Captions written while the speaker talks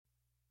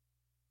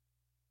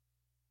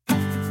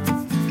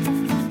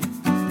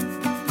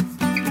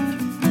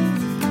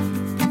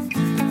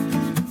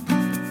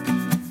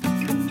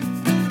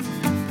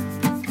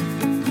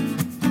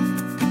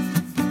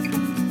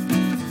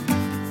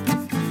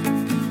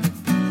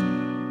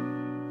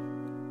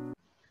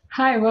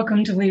Hi,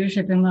 welcome to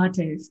Leadership and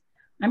Lattes.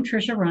 I'm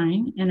Trisha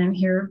Ryan, and I'm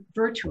here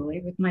virtually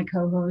with my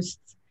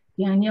co-hosts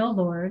Danielle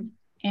Lord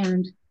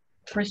and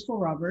Crystal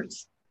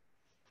Roberts.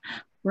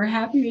 We're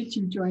happy that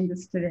you joined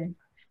us today.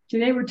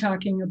 Today we're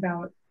talking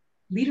about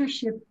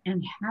leadership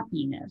and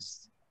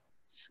happiness.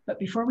 But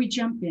before we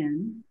jump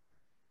in,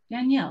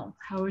 Danielle,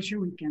 how was your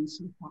weekend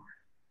so far?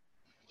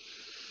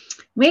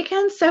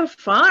 Weekend so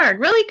far,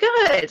 really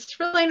good. It's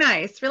really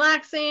nice,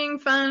 relaxing,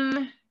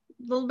 fun,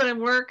 a little bit of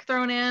work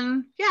thrown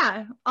in.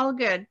 Yeah, all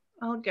good,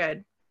 all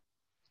good.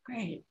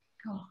 Great,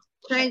 cool.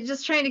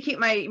 Just trying to keep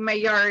my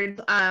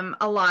yard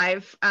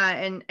alive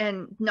and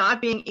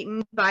not being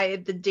eaten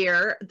by the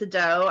deer, the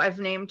doe.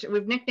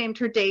 We've nicknamed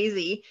her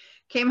Daisy.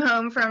 Came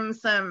home from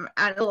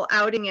a little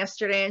outing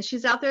yesterday, and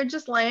she's out there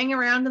just laying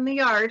around in the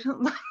yard.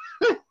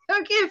 Okay,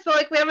 I feel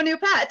like we have a new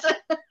pet.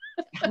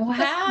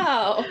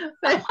 Wow.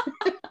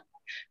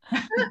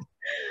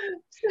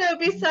 So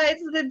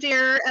besides the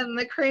deer and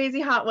the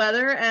crazy hot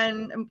weather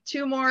and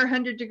two more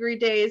 100-degree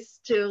days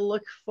to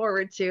look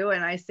forward to,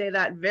 and I say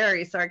that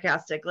very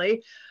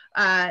sarcastically,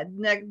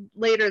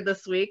 later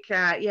this week,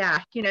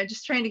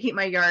 just trying to keep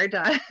my yard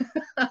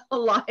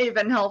alive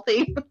and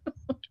healthy.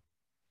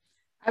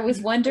 I was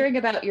wondering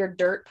about your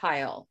dirt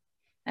pile.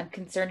 I'm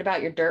concerned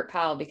about your dirt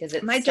pile because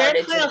my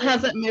dirt pile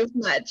hasn't moved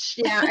much.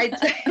 Yeah,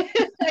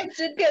 I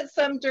did get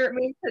some dirt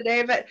moved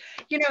today, but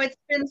it's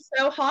been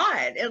so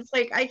hot. It's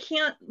like I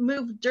can't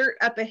move dirt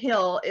up a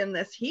hill in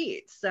this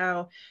heat.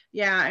 So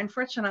yeah,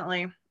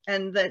 unfortunately.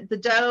 And the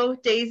doe,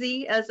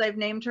 Daisy, as I've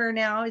named her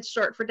now, it's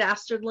short for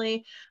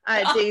dastardly.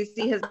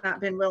 Daisy has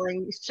not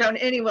shown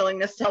any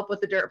willingness to help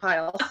with the dirt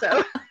pile.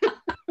 So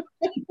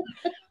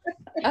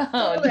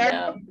oh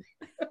no.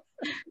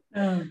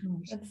 Oh,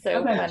 that's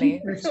so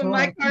funny.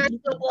 My car is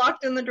still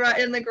blocked in the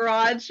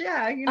garage.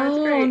 Yeah, it's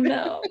great.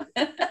 No.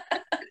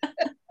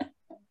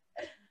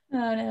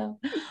 Oh no.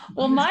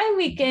 Well, my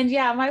weekend,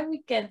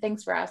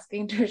 thanks for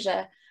asking,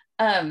 Trisha,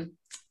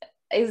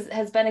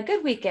 has been a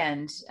good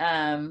weekend.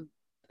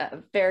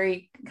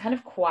 Very kind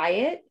of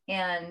quiet,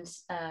 and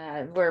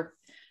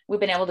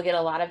we've been able to get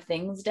a lot of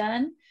things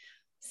done.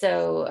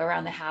 So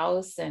around the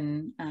house,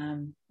 and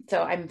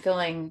so I'm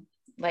feeling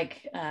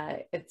like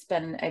it's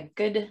been a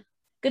good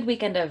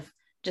weekend of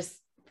just,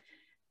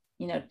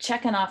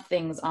 checking off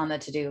things on the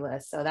to-do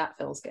list. So that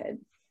feels good.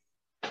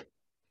 I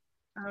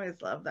always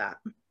love that.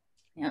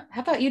 Yeah.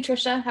 How about you,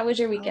 Trisha? How was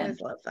your weekend? I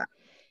always love that.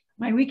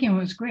 My weekend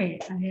was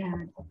great.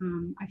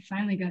 I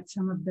finally got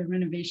some of the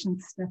renovation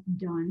stuff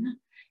done,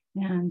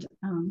 and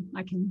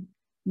I can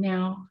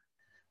now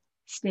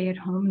stay at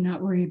home and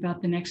not worry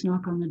about the next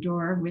knock on the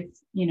door with,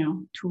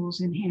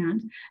 tools in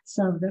hand.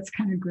 So that's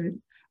kind of good.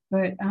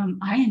 But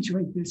I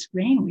enjoyed this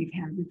rain we've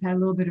had. We've had a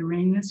little bit of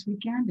rain this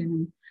weekend,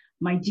 and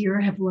my deer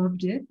have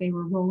loved it. They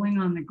were rolling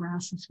on the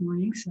grass this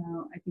morning,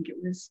 so I think it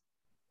was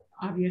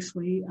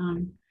obviously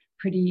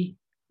pretty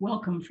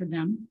welcome for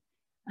them.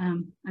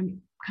 I'm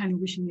kind of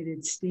wishing it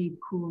had stayed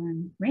cool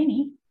and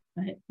rainy,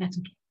 but that's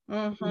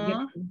okay.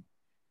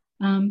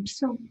 Mm-hmm.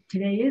 So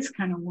today is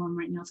kind of warm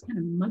right now. It's kind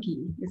of muggy,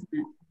 isn't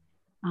it?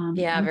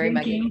 Yeah, very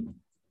muggy.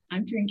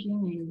 I'm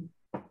drinking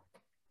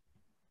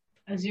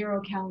a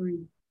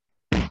 0-calorie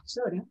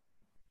soda.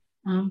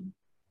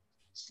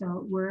 So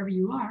wherever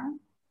you are,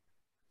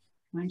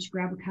 why don't you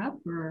grab a cup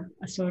or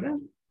a soda,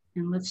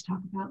 and let's talk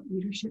about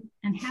leadership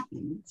and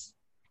happiness.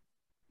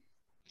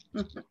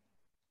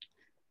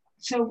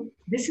 So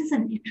this is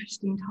an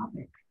interesting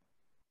topic,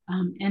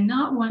 and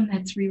not one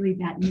that's really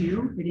that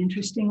new, but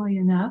interestingly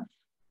enough,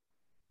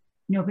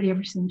 nobody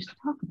ever seems to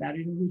talk about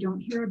it, or we don't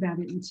hear about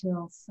it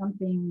until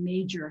something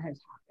major has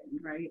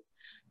happened, right?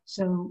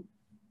 So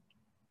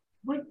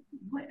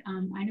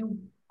I know,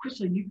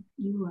 Crystal, you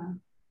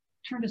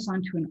turned us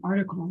on to an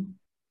article.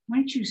 Why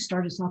don't you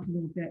start us off a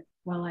little bit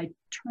while I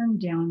turn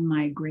down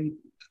my grape?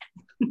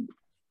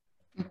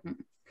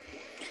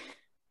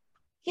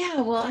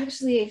 Yeah, well,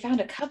 actually, I found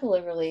a couple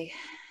of really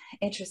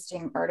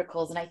interesting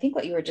articles. And I think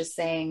what you were just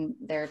saying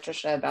there,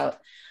 Trisha, about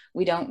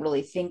we don't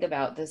really think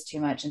about this too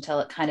much until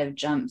it kind of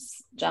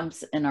jumps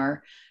in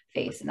our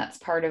face. And that's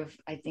part of,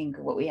 I think,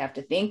 what we have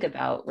to think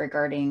about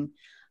regarding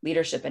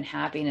leadership and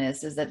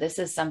happiness is that this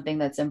is something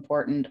that's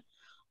important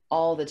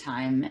all the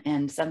time.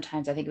 And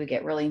sometimes I think we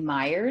get really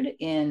mired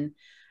in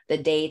the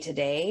day to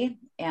day,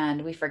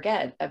 and we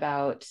forget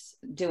about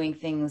doing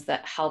things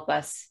that help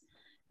us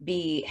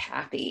be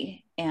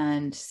happy.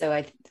 And so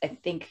I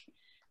think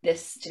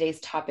today's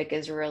topic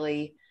is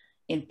really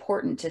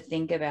important to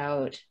think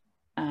about,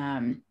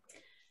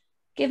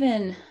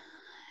 given,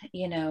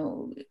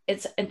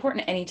 it's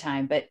important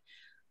anytime, but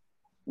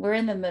we're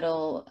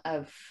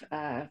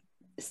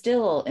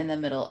still in the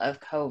middle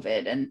of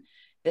COVID. And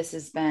this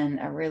has been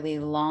a really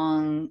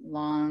long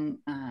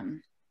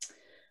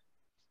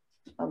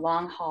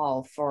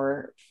haul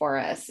for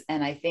us.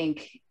 And I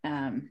think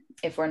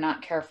if we're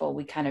not careful,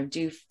 we kind of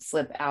do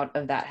slip out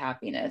of that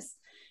happiness.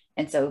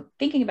 And so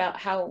thinking about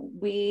how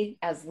we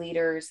as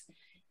leaders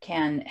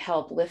can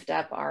help lift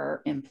up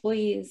our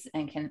employees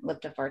and can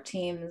lift up our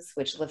teams,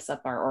 which lifts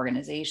up our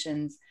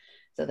organizations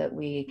so that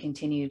we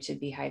continue to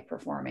be high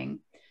performing.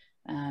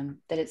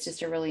 that it's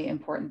just a really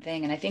important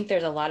thing. And I think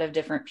there's a lot of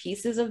different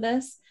pieces of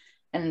this,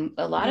 and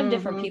a lot of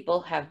different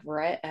people have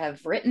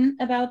written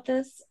about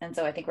this. And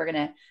so I think we're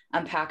going to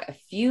unpack a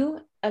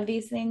few of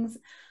these things.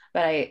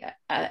 But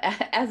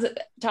as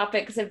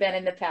topics have been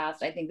in the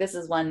past, I think this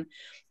is one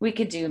we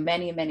could do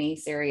many, many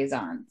series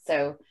on.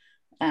 So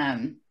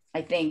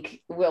I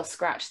think we'll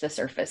scratch the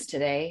surface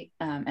today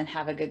and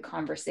have a good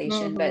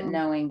conversation, but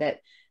knowing that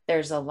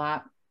there's a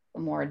lot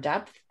more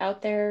depth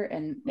out there,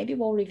 and maybe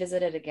we'll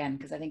revisit it again,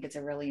 because I think it's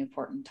a really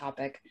important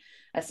topic,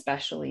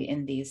 especially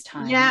in these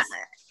times.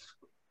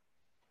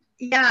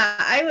 Yeah,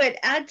 I would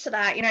add to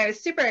that. I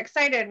was super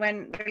excited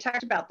when we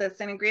talked about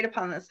this and agreed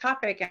upon this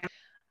topic. And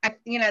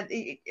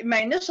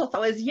my initial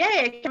thought was, yay,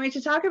 I can't wait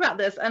to talk about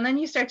this. And then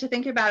you start to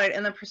think about it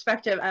in the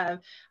perspective of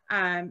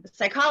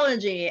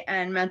psychology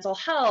and mental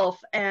health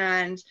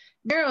and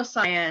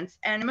neuroscience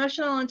and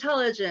emotional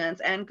intelligence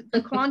and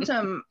the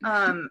quantum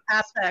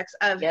aspects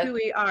of who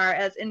we are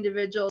as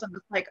individuals. And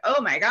it's like,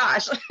 oh my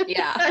gosh.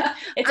 Yeah,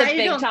 it's a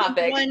big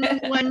topic.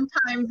 One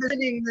time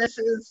visiting this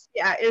is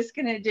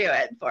going to do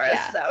it for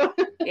us. So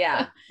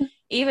yeah,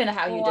 even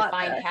how you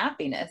define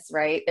happiness,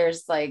 right?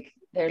 There's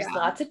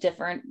lots of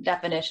different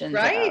definitions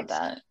about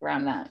that,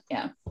 around that.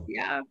 Yeah.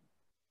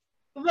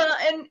 Well,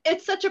 and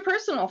it's such a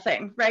personal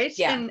thing, right?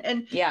 Yeah.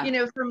 And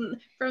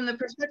from the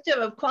perspective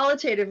of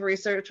qualitative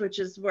research, which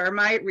is where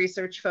my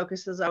research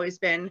focus has always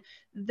been,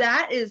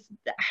 that is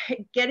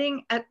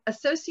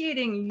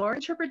associating your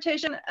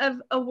interpretation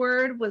of a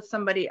word with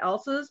somebody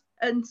else's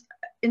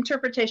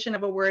interpretation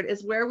of a word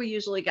is where we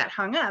usually get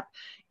hung up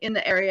in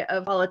the area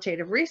of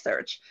qualitative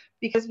research,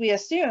 because we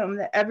assume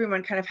that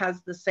everyone kind of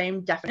has the same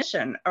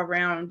definition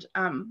around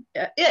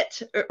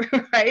it,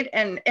 right?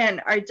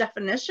 And our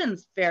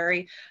definitions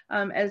vary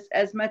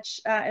as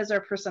much as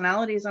our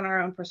personalities and our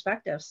own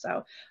perspectives.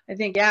 So I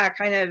think,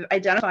 kind of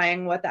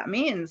identifying what that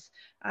means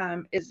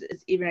is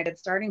even a good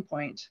starting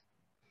point.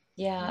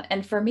 Yeah,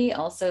 and for me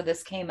also,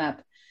 this came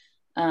up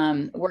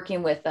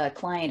working with a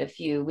client a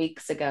few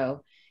weeks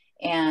ago,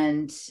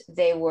 and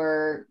they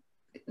were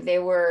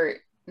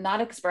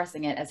not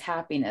expressing it as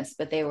happiness,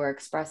 but they were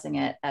expressing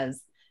it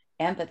as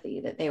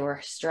empathy, that they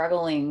were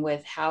struggling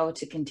with how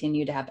to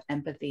continue to have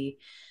empathy.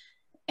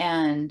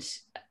 And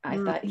I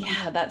thought,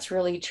 that's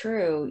really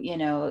true.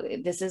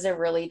 This is a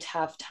really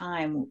tough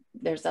time.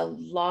 There's a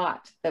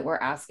lot that we're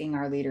asking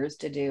our leaders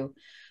to do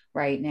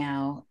right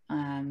now.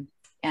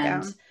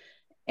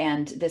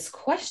 And this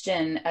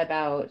question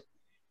about,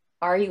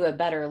 are you a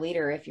better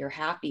leader if you're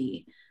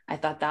happy? I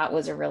thought that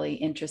was a really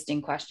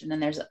interesting question.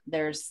 And there's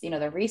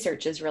the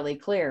research is really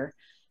clear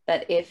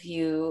that if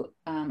you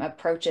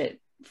approach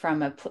it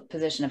from a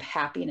position of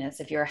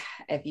happiness,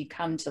 if you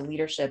come to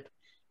leadership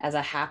as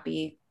a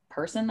happy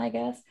person, I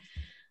guess,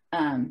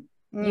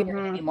 you're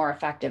going to be more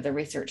effective. The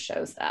research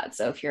shows that.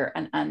 So if you're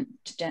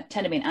tend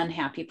to be an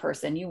unhappy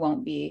person, you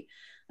won't be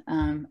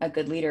a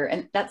good leader.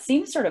 And that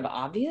seems sort of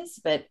obvious,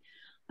 but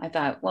I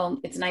thought, well,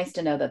 it's nice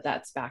to know that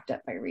that's backed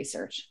up by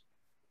research.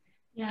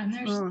 Yeah, and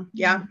there's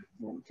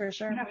for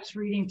sure. When I was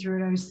reading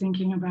through it, I was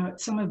thinking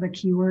about some of the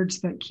keywords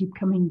that keep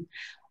coming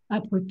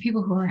up with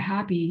people who are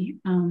happy.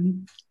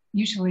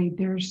 Usually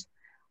there's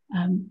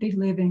they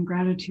live in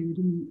gratitude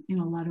in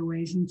a lot of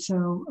ways. And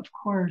so, of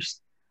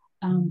course,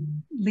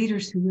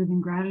 leaders who live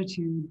in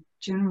gratitude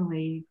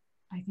generally,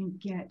 I think,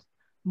 get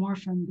more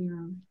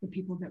from the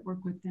people that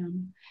work with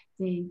them.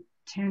 They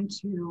tend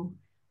to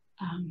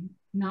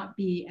not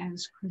be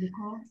as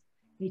critical.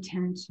 They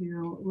tend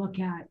to look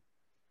at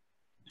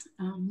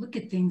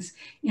things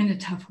in a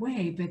tough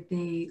way, but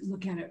they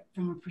look at it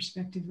from a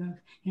perspective of,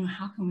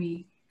 how can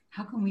we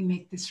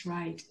make this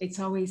right? It's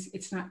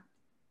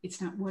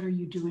not what are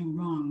you doing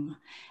wrong?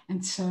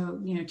 And so,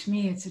 to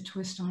me, it's a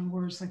twist on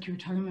words, like you were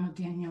talking about,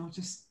 Danielle,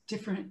 just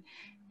different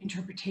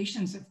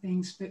interpretations of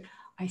things. But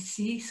I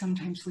see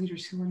sometimes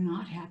leaders who are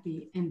not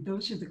happy, and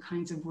those are the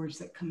kinds of words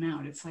that come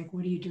out. It's like,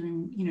 what are you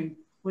doing?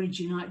 What did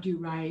you not do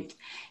right?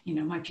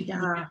 My people,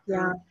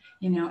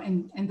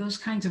 and those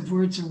kinds of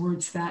words are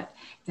words that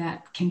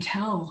can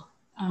tell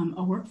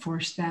a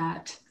workforce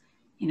that,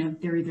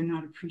 they're either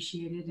not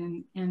appreciated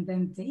and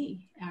then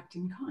they act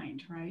in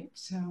kind, right?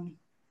 So.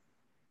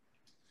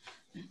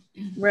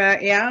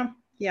 Right. Yeah.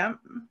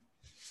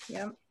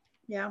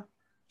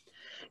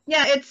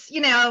 It's,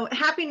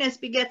 happiness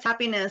begets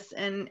happiness,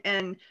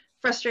 and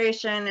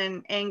frustration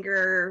and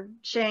anger,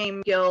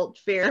 shame, guilt,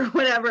 fear,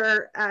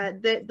 whatever,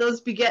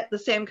 those beget the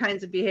same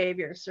kinds of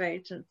behaviors,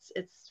 right?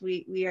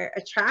 We are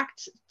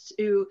attracted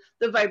to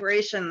the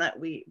vibration that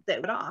we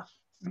put off.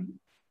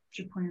 It's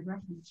your point of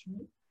reference,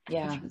 right?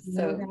 Yeah.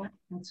 So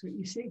that's what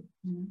you see.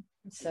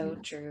 So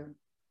true.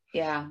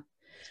 Yeah.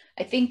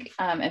 I think,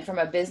 and from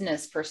a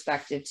business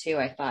perspective too,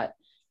 I thought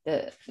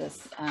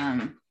this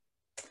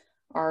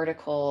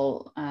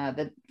article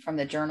from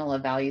the Journal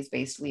of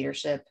Values-Based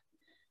Leadership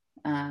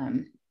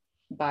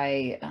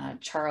by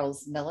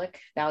Charles Millick,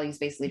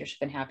 Values-Based Leadership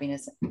and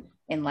Happiness,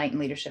 Enlightened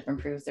Leadership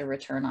Improves the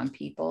Return on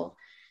People,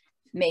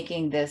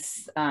 making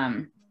this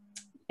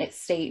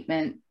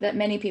statement that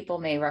many people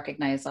may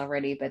recognize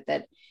already, but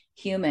that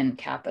human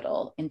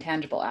capital,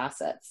 intangible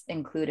assets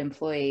include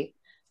employee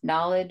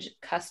knowledge,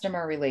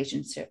 customer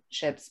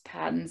relationships,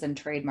 patents, and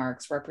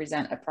trademarks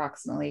represent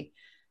approximately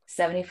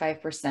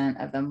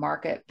 75% of the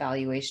market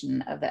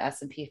valuation of the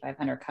S&P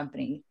 500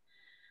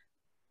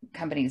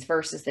 companies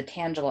versus the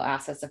tangible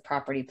assets of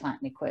property,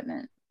 plant, and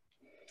equipment.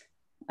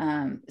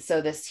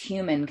 So this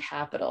human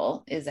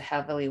capital is a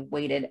heavily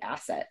weighted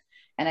asset.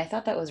 And I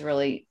thought that was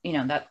really,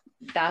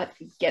 that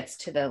gets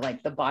to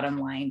the bottom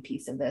line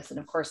piece of this. And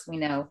of course, we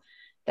know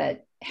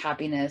that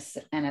happiness,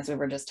 and as we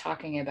were just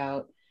talking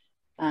about,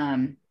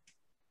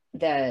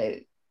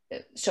 the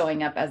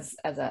showing up as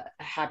a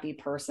happy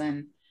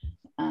person,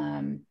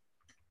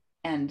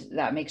 and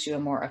that makes you a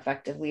more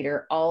effective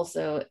leader,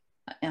 also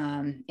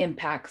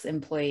impacts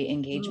employee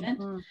engagement.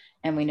 Mm-hmm.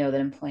 And we know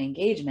that employee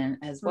engagement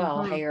as well,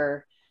 mm-hmm.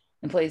 higher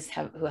employees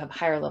who have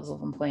higher levels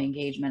of employee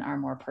engagement are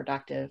more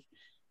productive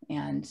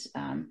and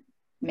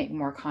make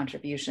more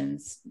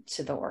contributions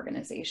to the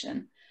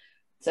organization.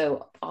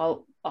 So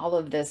all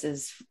of this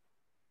is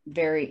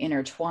very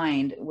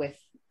intertwined with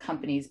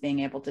companies being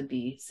able to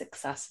be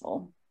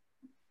successful.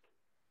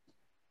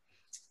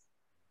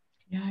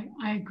 Yeah,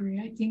 I agree.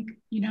 I think,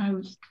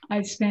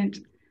 I spent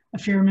a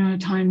fair amount of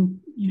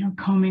time,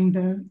 combing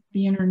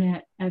the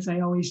internet, as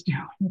I always do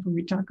whenever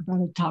we talk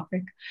about a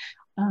topic.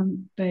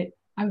 But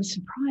I was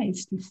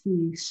surprised to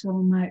see so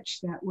much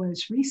that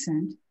was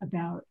recent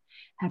about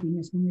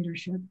happiness and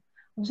leadership.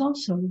 I was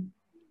also,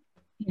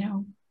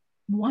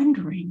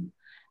 wondering,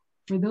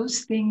 for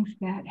those things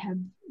that have,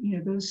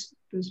 those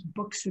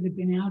books that have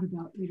been out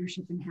about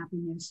leadership and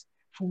happiness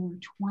for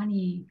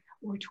 20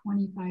 or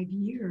 25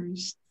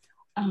 years,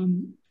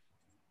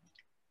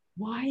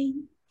 why,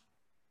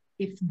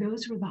 if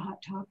those were the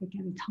hot topic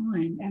at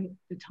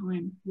the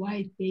time,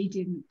 why they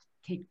didn't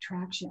take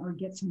traction or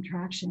get some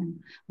traction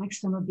like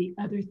some of the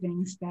other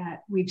things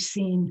that we've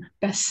seen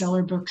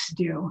bestseller books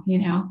do,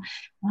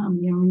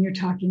 when you're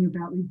talking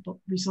about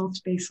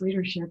results-based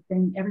leadership,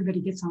 then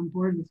everybody gets on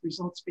board with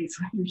results-based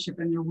leadership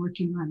and they're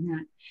working on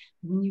that.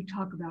 When you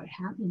talk about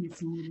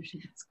happiness and leadership,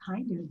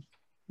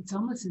 it's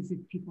almost as if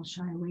people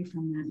shy away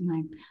from that.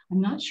 And I'm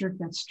not sure if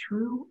that's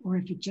true or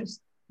if it just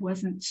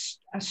wasn't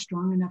a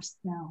strong enough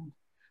sell.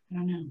 I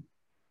don't know.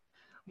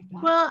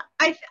 Well,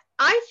 I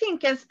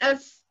think as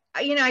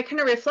I kind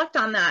of reflect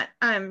on that,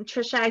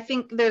 Trisha. I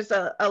think there's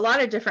a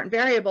lot of different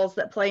variables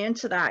that play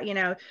into that.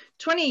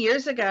 20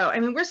 years ago, I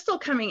mean, we're still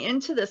coming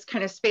into this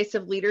kind of space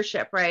of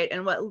leadership, right?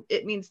 And what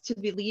it means to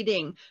be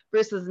leading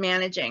versus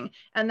managing.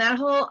 And that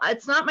whole,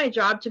 it's not my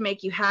job to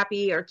make you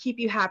happy or keep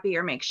you happy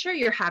or make sure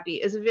you're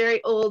happy is a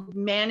very old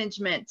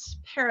management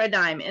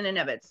paradigm in and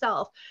of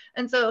itself.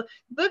 And so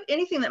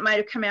anything that might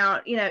have come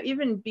out,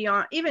 even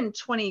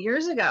 20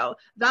 years ago,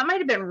 that might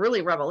have been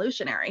really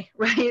revolutionary,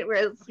 right?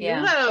 Where it's,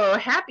 whoa,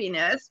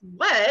 happiness,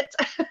 what?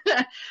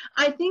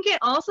 I think it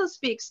also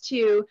speaks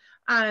to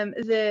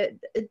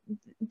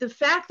the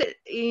fact that,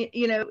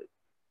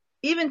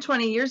 even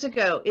 20 years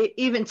ago,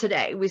 even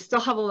today, we still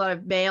have a lot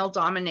of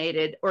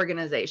male-dominated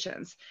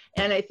organizations.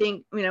 And I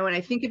think, when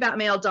I think about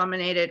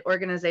male-dominated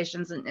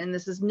organizations, and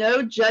this is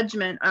no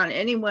judgment on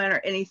anyone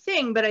or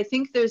anything, but I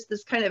think there's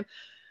this kind of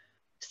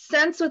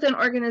sense within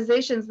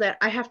organizations that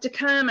I have to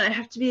come and I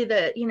have to be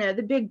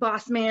the big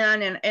boss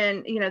man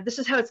and this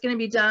is how it's going to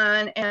be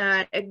done.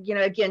 And,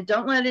 again,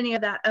 don't let any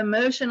of that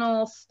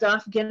emotional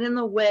stuff get in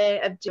the way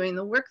of doing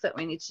the work that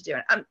we need to do.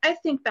 And I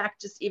think back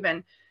just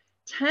even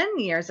 10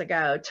 years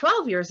ago,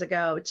 12 years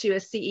ago, to a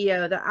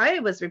CEO that I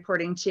was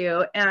reporting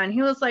to, and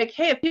he was like,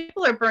 hey, if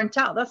people are burnt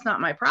out, that's not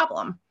my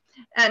problem.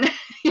 And,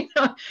 we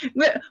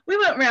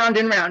went round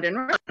and round and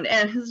round,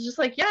 and it was just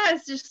like, yeah,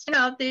 it's just,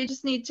 they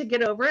just need to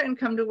get over it and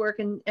come to work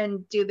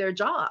and do their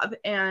job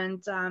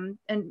and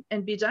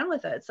be done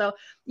with it. So,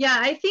 yeah,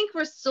 I think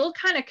we're still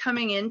kind of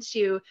coming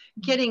into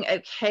getting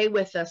okay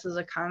with this as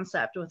a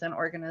concept within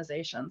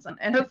organizations.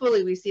 And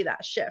hopefully we see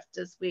that shift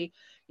as we,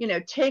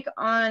 take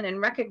on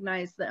and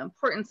recognize the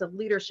importance of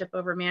leadership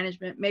over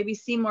management, maybe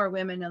see more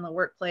women in the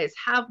workplace,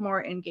 have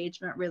more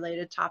engagement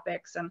related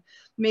topics, and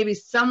maybe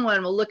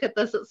someone will look at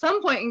this at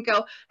some point and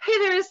go, hey,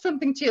 there is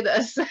something to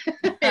this.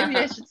 Maybe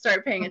I should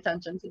start paying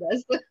attention to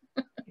this.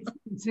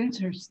 It's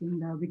interesting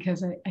though,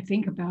 because I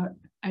think about,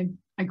 I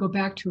go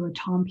back to a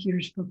Tom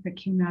Peters book that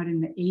came out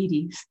in the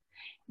 80s,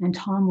 and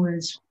Tom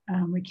was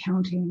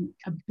recounting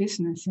a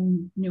business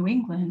in New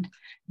England. It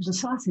was a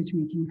sausage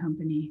making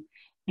company,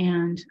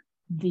 and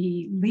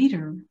the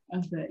leader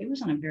it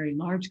was on a very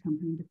large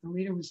company, but the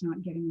leader was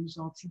not getting the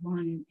results he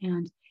wanted.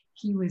 And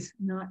he was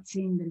not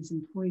seeing that his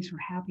employees were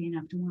happy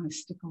enough to want to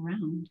stick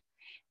around.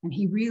 And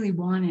he really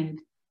wanted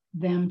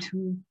them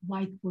to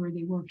like where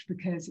they worked,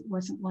 because it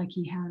wasn't like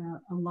he had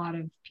a lot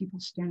of people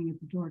standing at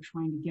the door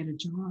trying to get a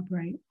job,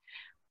 right?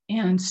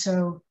 And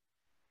so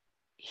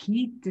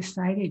he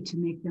decided to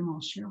make them all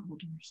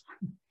shareholders.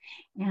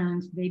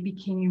 And they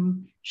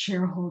became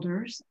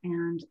shareholders,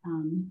 and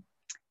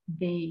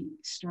they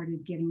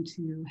started getting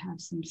to have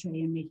some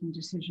say in making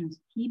decisions.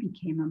 He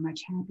became a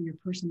much happier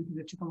person because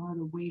it took a lot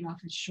of weight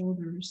off his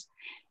shoulders.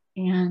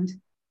 And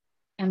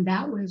And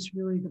that was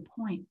really the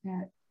point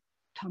that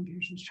Tom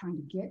Pierce was trying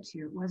to get to.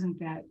 It wasn't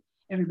that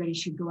everybody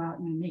should go out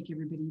and make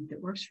everybody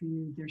that works for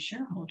you their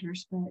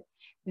shareholders, but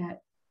that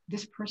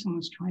this person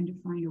was trying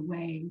to find a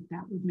way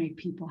that would make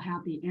people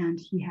happy. And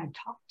he had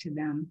talked to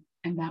them,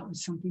 and that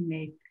was something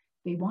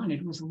they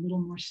wanted, was a little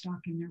more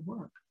stock in their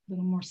work, a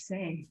little more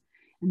say.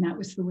 And that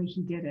was the way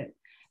he did it.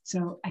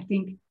 So I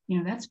think,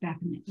 that's back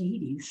in the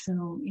 80s.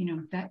 So,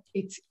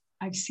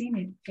 I've seen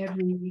it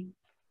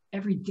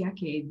every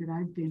decade that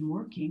I've been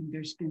working,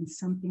 there's been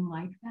something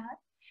like that.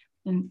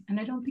 And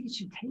I don't think it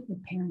should take a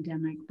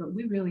pandemic, but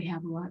we really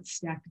have a lot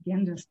stacked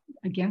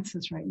against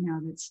us right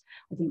now that's,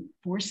 I think,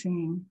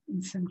 forcing,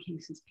 in some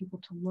cases, people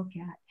to look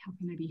at how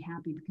can I be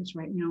happy? Because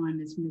right now I'm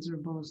as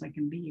miserable as I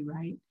can be,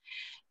 right?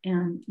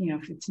 And,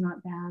 if it's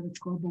not that, it's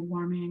global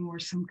warming or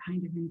some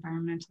kind of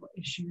environmental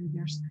issue.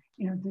 There's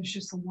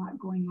just a lot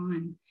going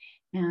on.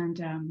 And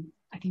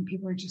I think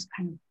people are just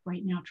kind of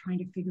right now trying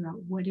to figure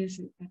out what is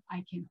it that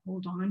I can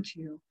hold on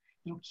to,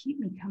 keep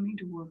me coming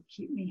to work,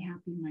 keep me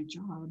happy in my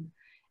job,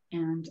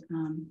 and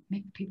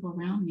make the people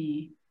around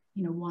me,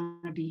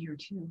 want to be here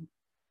too,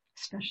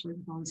 especially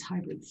with all this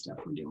hybrid stuff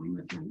we're dealing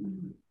with right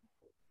now.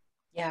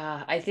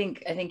 Yeah, I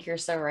think you're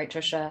so right,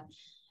 Trisha.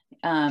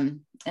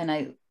 And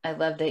I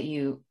love that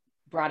you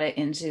brought it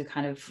into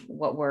kind of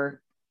what we're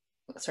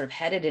sort of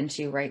headed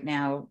into right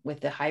now with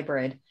the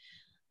hybrid.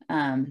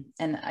 And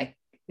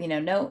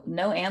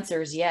no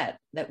answers yet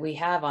that we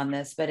have on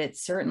this, but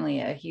it's certainly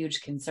a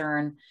huge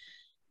concern,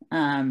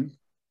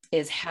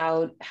 is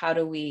how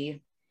do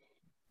we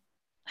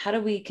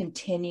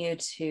continue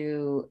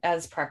to,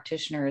 as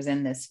practitioners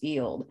in this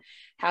field,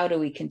 how do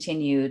we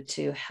continue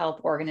to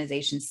help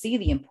organizations see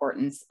the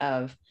importance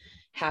of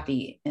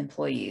happy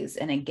employees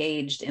and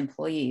engaged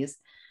employees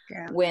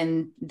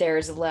when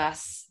there's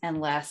less and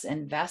less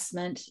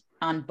investment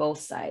on both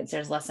sides?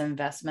 There's less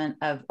investment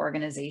of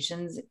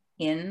organizations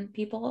in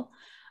people,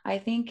 I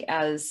think,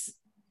 as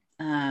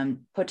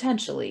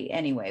potentially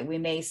anyway, we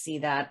may see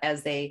that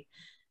as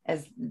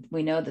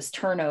we know this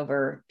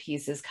turnover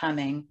piece is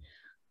coming.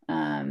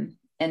 And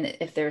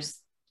if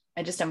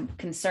I'm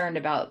concerned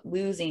about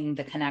losing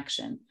the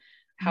connection.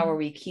 How are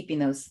we keeping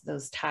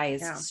those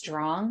ties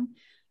strong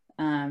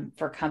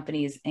for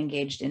companies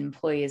engaged in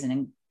employees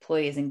and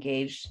employees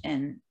engaged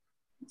in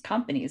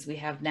companies? We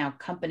have now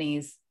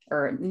companies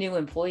or new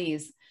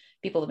employees,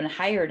 people have been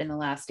hired in the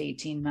last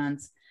 18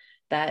 months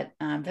that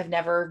have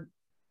never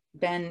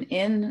been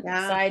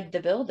inside the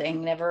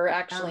building, never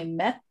actually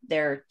met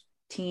their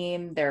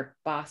team, their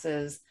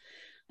bosses.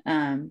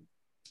 And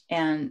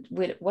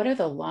what are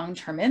the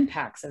long-term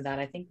impacts of that?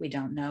 I think we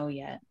don't know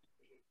yet.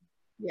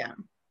 Yeah.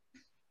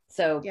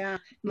 So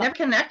never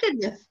connected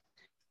with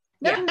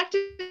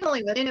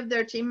any of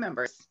their team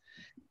members.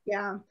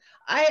 Yeah.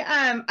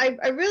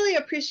 I really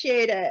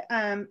appreciate it.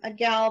 A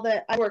gal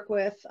that I work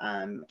with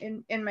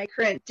in my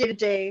current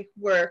day-to-day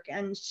work,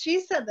 and she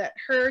said that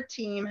her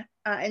team,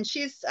 and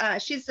she's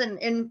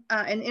an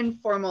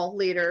informal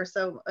leader,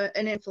 so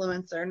an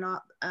influencer,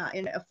 not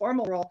in a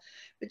formal role,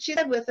 but she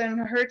said within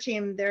her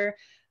team, their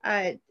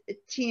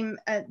team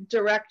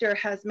director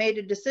has made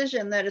a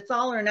decision that it's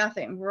all or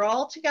nothing. We're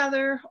all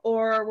together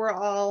or we're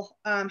all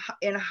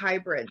in a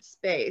hybrid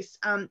space.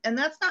 And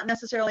that's not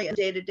necessarily in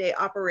day-to-day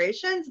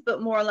operations,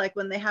 but more like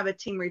when they have a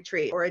team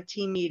retreat or a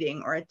team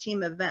meeting or a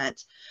team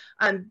event,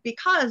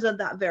 because of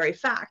that very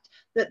fact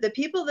that the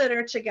people that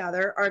are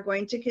together are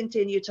going to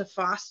continue to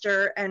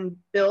foster and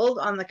build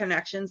on the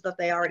connections that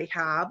they already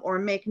have or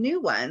make new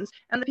ones.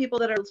 And the people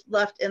that are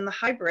left in the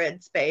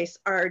hybrid space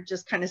are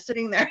just kind of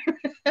sitting there,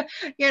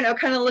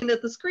 kind of looking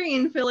at the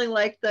screen, feeling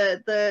like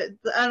the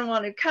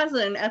unwanted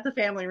cousin at the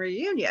family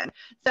reunion.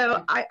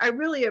 So I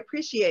really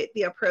appreciate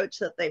the approach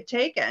that they've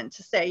taken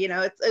to say,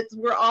 it's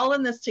we're all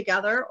in this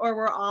together, or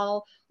we're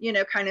all,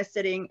 kind of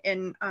sitting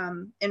in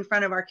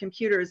front of our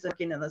computers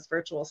looking in this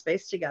virtual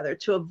space together,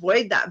 to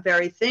avoid that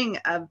very thing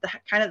of the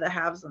kind of the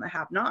haves and the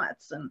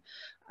have-nots, and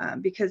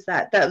because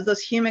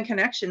those human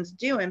connections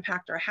do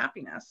impact our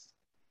happiness.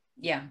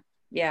 Yeah,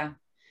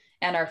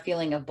 and our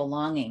feeling of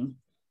belonging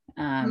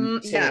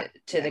to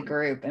the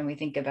group. And we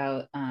think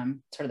about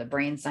sort of the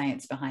brain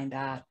science behind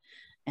that,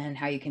 and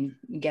how you can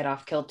get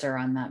off kilter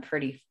on that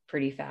pretty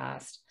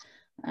fast,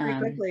 pretty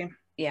quickly.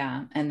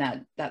 Yeah, and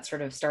that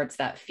sort of starts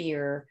that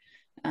fear.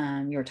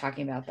 You were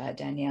talking about that,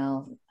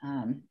 Danielle,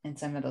 and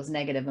some of those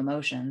negative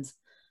emotions,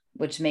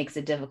 which makes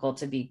it difficult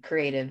to be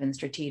creative and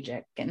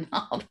strategic and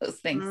all those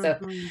things. So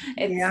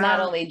it's not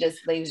only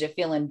just leaves you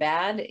feeling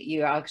bad,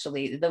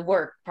 the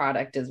work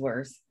product is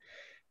worse.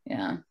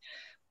 Yeah.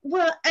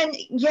 Well, and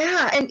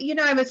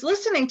I was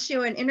listening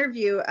to an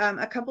interview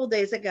a couple of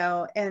days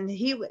ago, and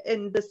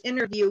this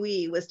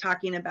interviewee was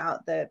talking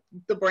about the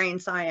brain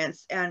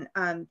science and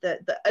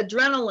the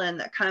adrenaline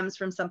that comes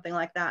from something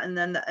like that, and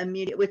then the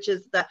immediate, which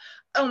is the,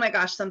 oh my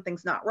gosh,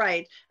 something's not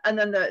right, and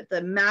then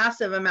the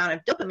massive amount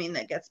of dopamine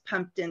that gets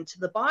pumped into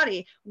the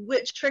body,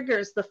 which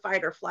triggers the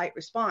fight or flight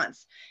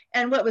response.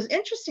 And what was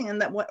interesting, and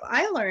that what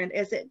I learned,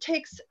 is it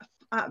takes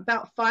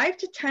about 5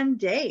 to 10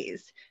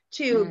 days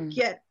to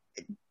get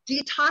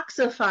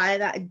detoxify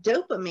that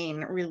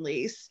dopamine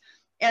release.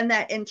 And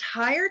that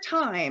entire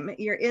time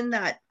you're in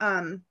that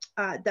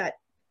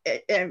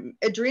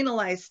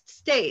adrenalized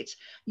state,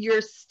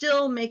 you're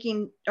still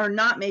making or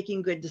not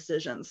making good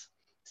decisions.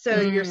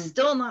 So you're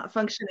still not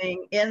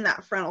functioning in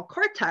that frontal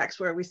cortex,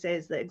 where we say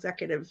is the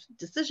executive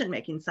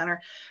decision-making center.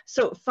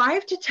 So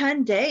 5 to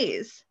 10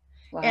 days.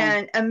 Wow.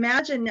 And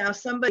imagine now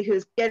somebody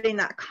who's getting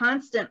that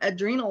constant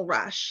adrenal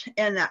rush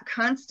and that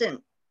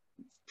constant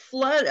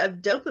flood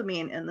of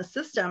dopamine in the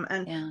system,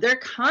 and they're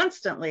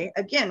constantly,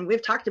 again,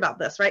 we've talked about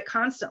this, right,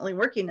 constantly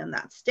working in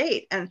that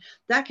state. And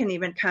that can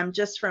even come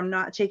just from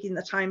not taking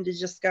the time to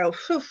just go,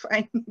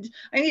 I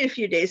need a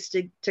few days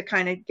to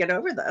kind of get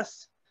over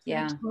this.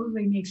 Yeah, it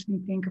totally makes me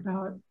think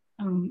about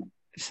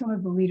some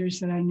of the leaders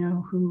that I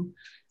know who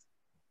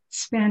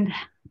spend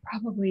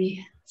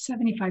probably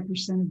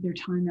 75% of their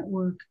time at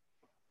work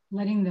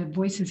letting the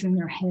voices in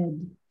their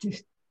head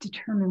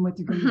determine what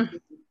they're going to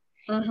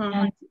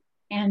do.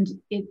 And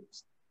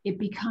it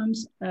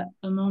becomes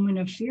a moment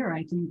of fear.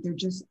 I think they're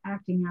just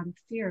acting out of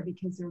fear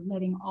because they're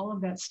letting all of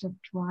that stuff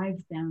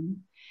drive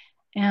them.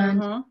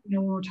 And you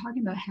know, when we're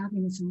talking about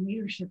happiness and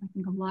leadership, I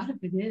think a lot of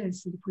it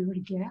is that if we were to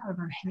get out of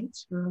our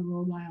heads for a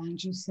little while and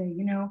just say,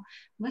 you know,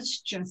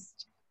 let's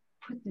just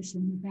put this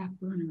in the back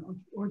burner,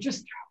 or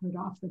just throw it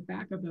off the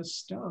back of the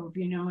stove,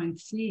 you know, and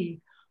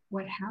see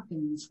what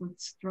happens.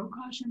 Let's throw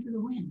caution to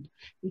the wind,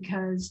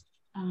 because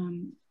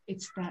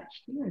it's that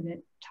fear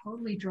that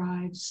totally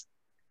drives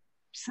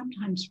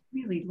sometimes,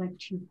 really, like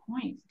to your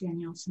point,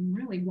 Danielle, some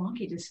really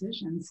wonky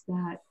decisions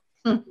that,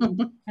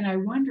 and I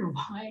wonder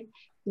why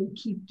they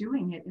keep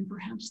doing it. And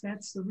perhaps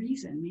that's the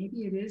reason.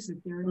 Maybe it is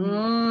that they're in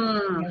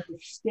a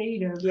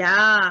state of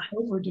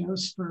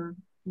overdose for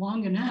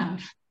long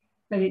enough.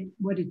 But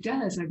what it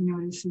does, I've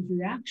noticed, is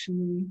it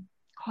actually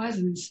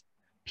causes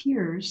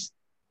peers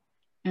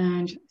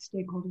and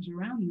stakeholders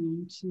around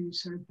them to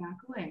sort of back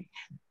away.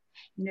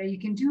 You know, you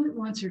can do it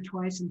once or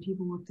twice and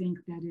people will think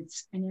that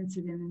it's an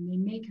incident, and they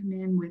may come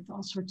in with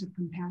all sorts of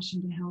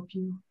compassion to help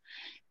you.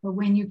 But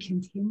when you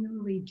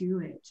continually do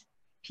it,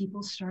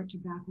 people start to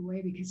back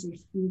away because they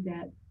see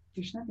that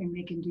there's nothing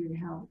they can do to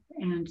help,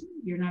 and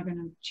you're not going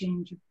to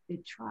change if they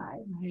try,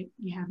 right?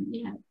 You haven't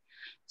yet.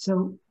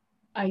 So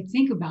I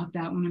think about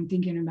that when I'm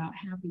thinking about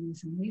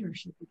happiness and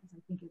leadership, because I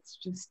think it's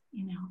just,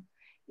 you know,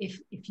 if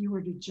you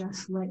were to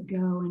just let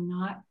go and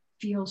not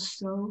feel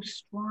so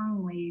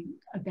strongly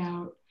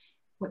about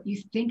what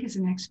you think is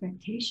an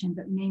expectation,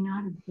 but may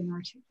not have been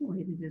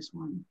articulated as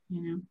one,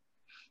 you know?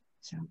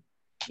 So.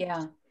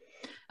 Yeah,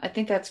 I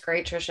think that's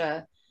great,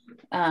 Tricia.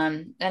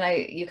 And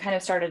you kind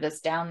of started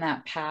us down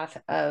that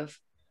path of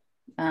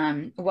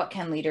what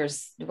can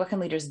leaders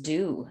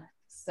do?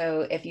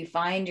 So if you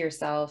find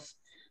yourself,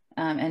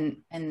 and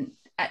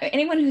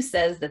anyone who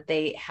says that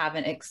they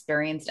haven't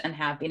experienced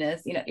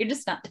unhappiness, you know, you're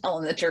just not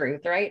telling the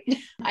truth, right?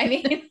 I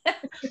mean,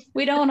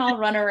 we don't all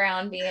run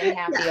around being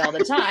happy all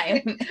the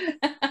time.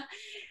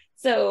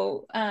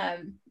 So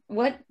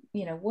what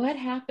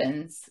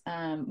happens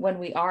when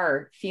we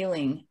are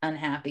feeling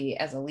unhappy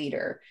as a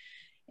leader?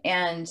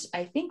 And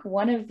I think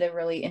one of the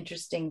really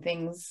interesting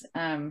things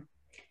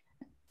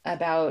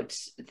about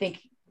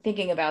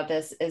thinking about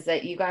this is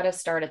that you got to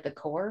start at the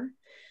core.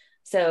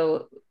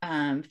 So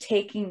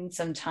taking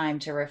some time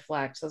to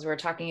reflect. So as we're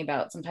talking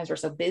about, sometimes we're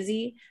so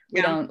busy,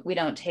 we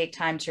don't take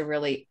time to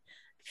really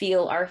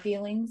feel our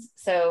feelings.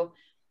 So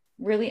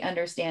really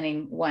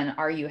understanding, when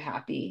are you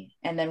happy?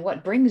 And then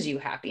what brings you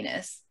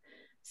happiness?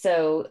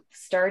 So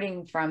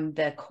starting from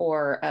the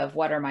core of,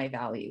 what are my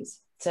values?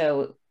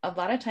 So a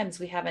lot of times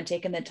we haven't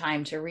taken the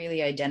time to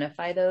really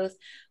identify those.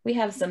 We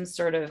have some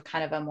sort of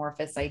kind of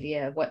amorphous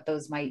idea of what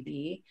those might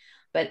be,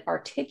 but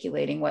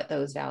articulating what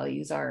those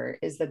values are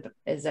is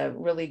a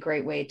really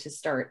great way to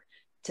start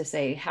to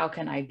say, how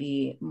can I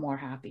be more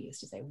happy? Is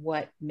to say,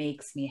 what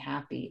makes me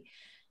happy?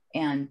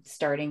 And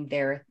starting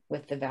there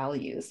with the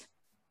values.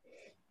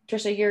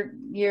 Tricia,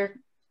 you're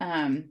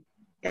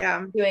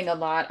doing a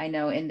lot, I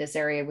know, in this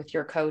area with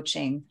your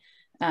coaching.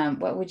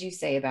 What would you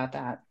say about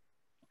that?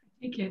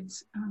 I think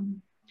it's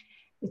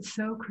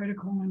so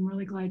critical, and I'm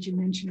really glad you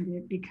mentioned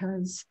it,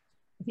 because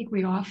I think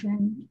we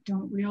often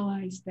don't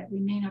realize that we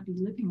may not be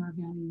living our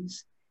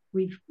values.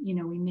 We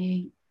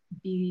may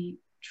be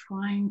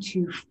trying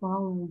to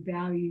follow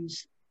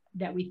values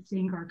that we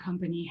think our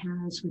company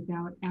has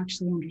without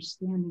actually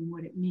understanding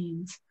what it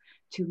means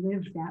to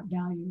live that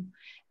value.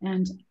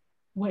 And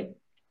what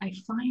I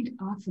find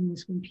often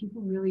is when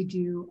people really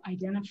do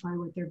identify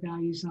what their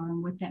values are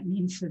and what that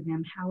means to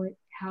them,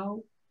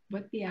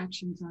 what the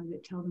actions are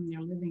that tell them they're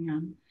living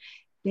them,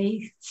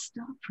 they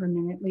stop for a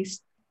minute. At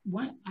least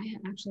one, I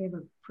actually have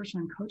a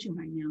person I'm coaching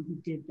right now who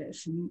did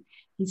this, and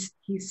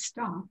he's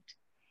stopped,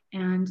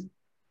 and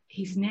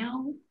he's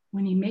now,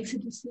 when he makes a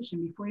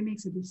decision, before he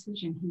makes a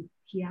decision,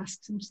 he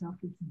asks himself,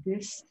 is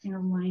this in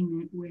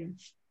alignment with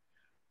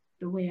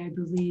the way I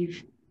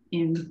believe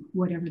in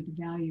whatever the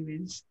value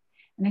is?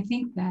 And I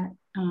think that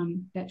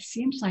that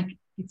seems like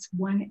it's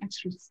one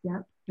extra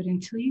step, but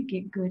until you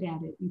get good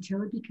at it,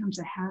 until it becomes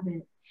a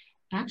habit,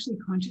 actually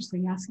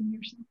consciously asking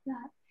yourself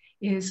that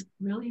is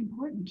really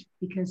important,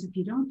 because if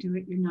you don't do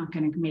it, you're not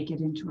going to make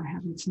it into a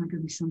habit. It's not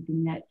going to be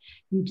something that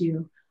you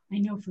do. I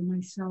know for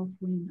myself,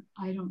 when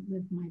I don't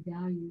live my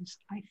values,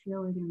 I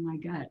feel it in my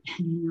gut.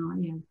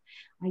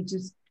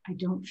 I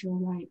don't feel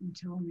right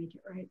until I make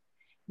it right.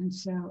 And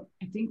so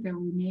I think that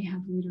we may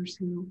have leaders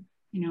who,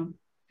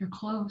 they're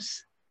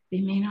close.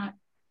 They may not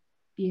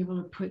be able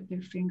to put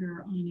their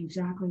finger on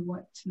exactly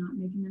what's not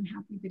making them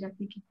happy. But I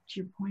think, to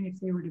your point, if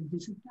they were to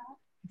visit that,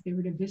 if they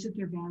were to visit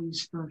their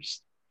values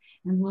first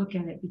and look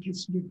at it,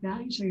 because your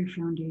values are your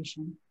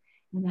foundation,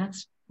 and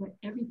that's what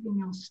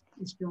everything else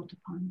is built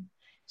upon.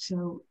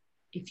 So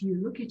if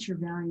you look at your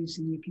values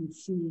and you can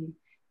see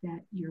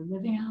that you're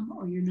living them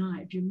or you're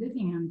not, if you're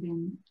living them,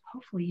 then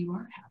hopefully you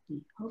are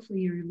happy.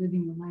 Hopefully you're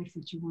living the life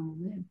that you want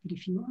to live. But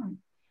if you aren't,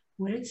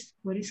 what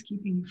is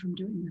keeping you from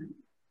doing that?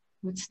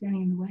 What's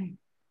standing in the way?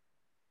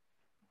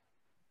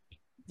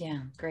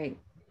 Yeah, great.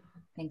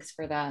 Thanks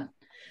for that.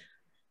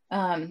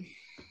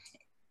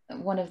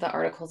 One of the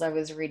articles I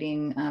was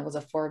reading was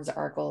a Forbes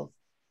article,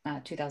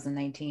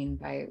 2019,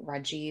 by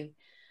Rajiv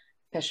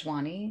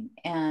Peshwani.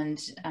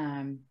 And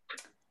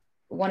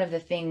one of the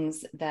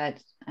things that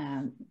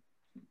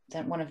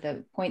one of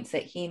the points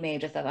that he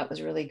made, I thought that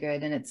was really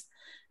good. And it's,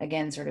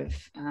 again, sort of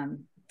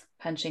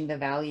punching the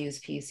values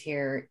piece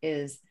here,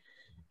 is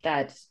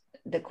that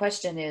the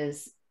question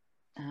is,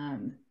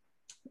 do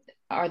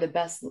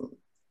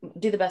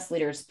the best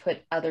leaders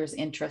put others'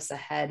 interests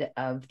ahead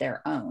of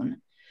their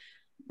own?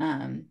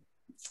 And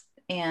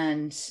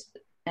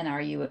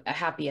are you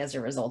happy as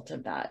a result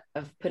of that,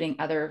 of putting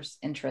others'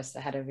 interests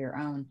ahead of your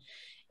own?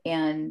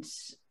 And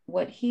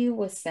what he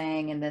was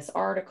saying in this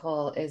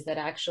article is that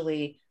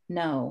actually,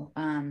 no,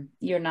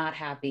 you're not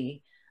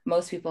happy.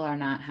 Most people are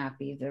not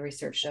happy. The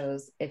research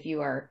shows if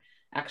you are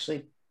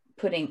actually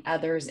putting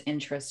others'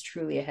 interests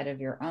truly ahead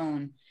of your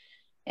own.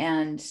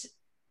 And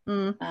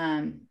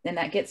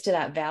that gets to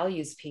that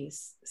values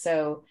piece.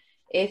 So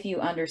if you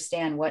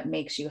understand what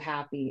makes you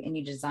happy and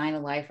you design a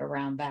life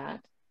around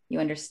that, you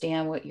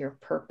understand what your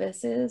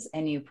purpose is,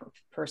 and you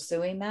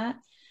pursuing that,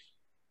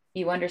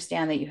 you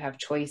understand that you have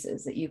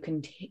choices, that you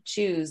can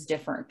choose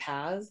different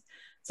paths.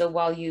 So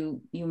while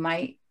you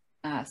might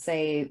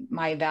say,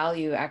 my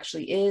value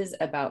actually is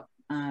about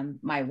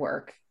my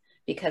work,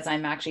 because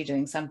I'm actually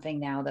doing something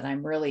now that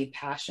I'm really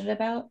passionate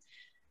about.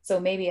 So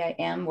maybe I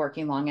am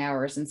working long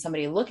hours, and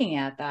somebody looking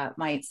at that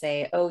might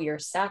say, oh, you're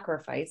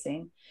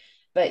sacrificing.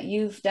 But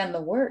you've done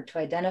the work to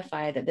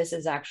identify that this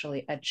is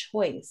actually a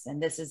choice,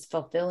 and this is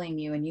fulfilling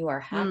you, and you are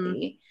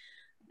happy.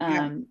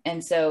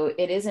 And so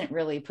it isn't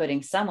really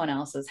putting someone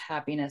else's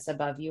happiness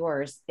above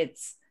yours.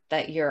 It's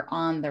that you're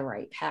on the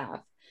right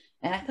path.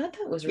 And I thought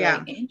that was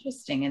really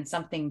interesting and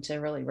something to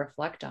really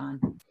reflect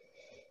on.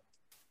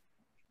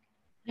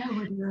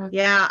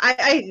 Yeah.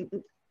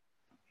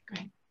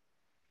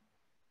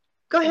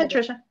 Go ahead,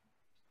 Trisha.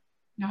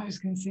 No, I was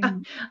going to say.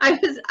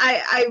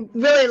 I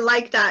really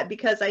like that,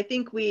 because I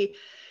think we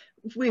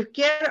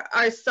get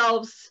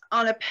ourselves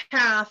on a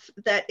path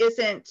that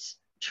isn't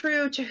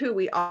true to who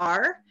we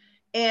are,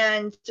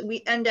 and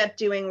we end up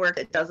doing work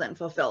that doesn't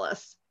fulfill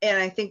us. And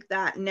I think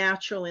that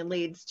naturally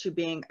leads to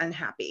being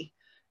unhappy.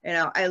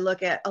 I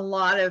look at a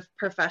lot of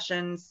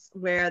professions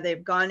where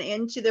they've gone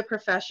into the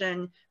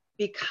profession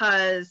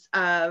because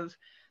of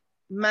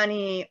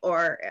money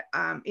or,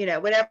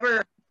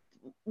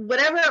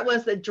 whatever it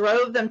was that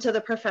drove them to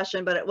the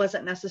profession, but it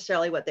wasn't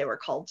necessarily what they were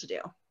called to do.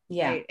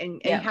 Yeah. Right? And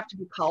you have to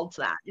be called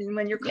to that. And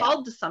when you're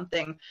called to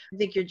something, I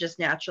think you're just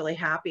naturally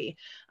happy.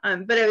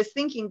 But I was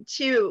thinking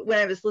too, when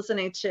I was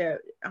listening to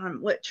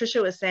what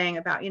Trisha was saying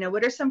about,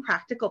 what are some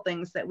practical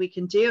things that we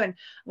can do? And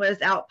when I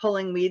was out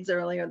pulling weeds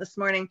earlier this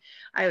morning,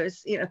 I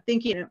was,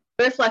 thinking,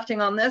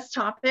 reflecting on this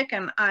topic.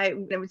 And I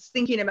was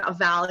thinking about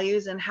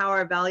values and how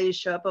our values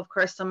show up. Of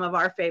course, some of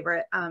our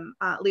favorite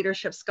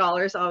leadership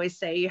scholars always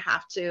say you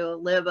have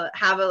to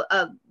have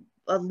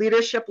a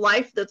leadership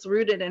life that's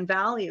rooted in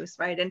values,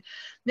 right? And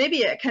maybe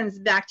it comes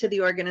back to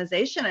the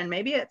organization, and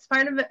maybe it's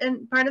part of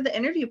the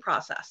interview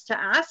process to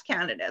ask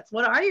candidates,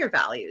 what are your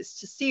values,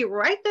 to see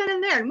right then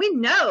and there. And we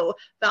know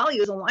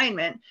values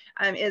alignment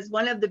is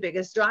one of the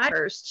biggest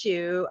drivers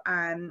to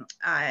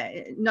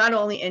not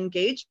only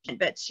engagement,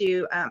 but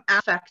to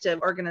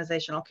affective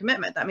organizational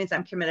commitment. That means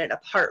I'm committed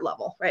at the heart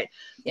level, right?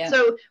 Yeah.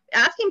 So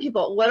asking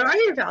people, what are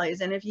your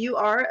values? And if you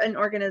are an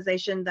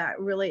organization that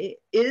really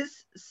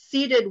is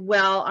seated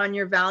well on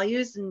your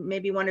values, and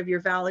maybe one of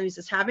your values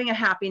is having a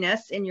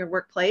happiness in your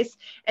workplace,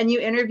 and you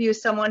interview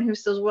someone who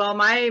says, well,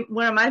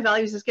 one of my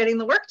values is getting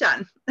the work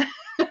done.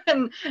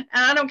 and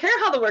I don't care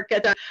how the work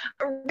gets done.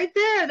 Right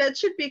there, that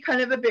should be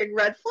kind of a big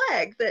red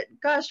flag that,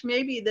 gosh,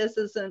 maybe this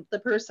isn't the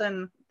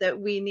person that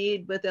we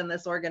need within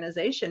this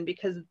organization,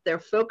 because their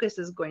focus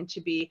is going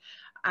to be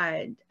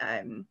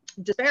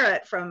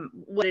disparate from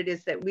what it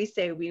is that we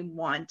say we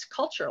want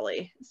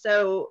culturally.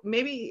 So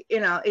maybe,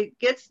 it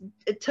gets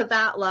to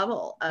that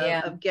level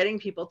of getting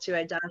people to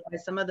identify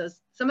some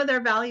of their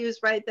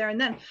values right there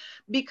and then,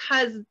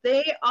 because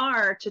they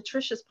are, to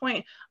Trisha's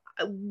point,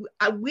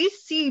 we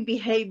see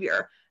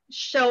behavior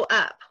show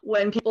up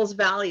when people's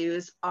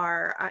values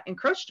are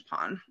encroached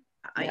upon.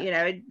 Yeah. You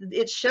know,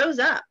 it shows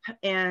up.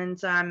 And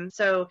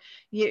so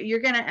you're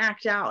going to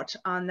act out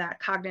on that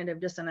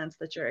cognitive dissonance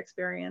that you're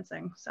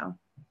experiencing. So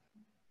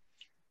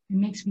it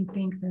makes me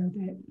think, though,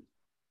 that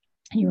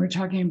you were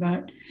talking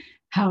about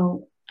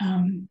how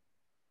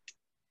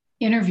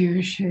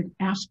interviewers should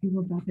ask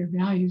people about their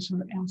values,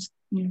 or ask,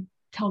 you know,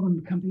 tell them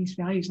the company's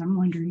values. I'm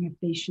wondering if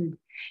they should,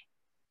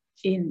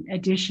 in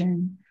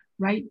addition,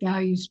 write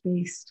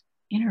values-based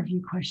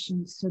interview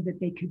questions so that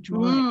they could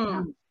draw it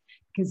out.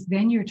 Because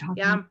then you're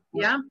talking about,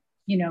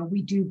 you know,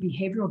 we do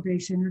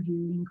behavioral-based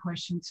interviewing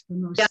questions for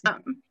most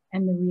things,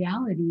 and the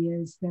reality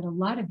is that a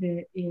lot of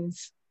it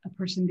is a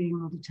person being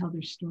able to tell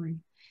their story.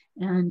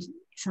 And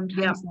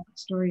sometimes that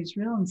story is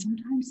real and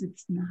sometimes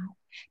it's not.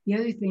 The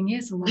other thing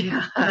is, a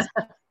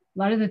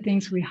lot of the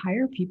things we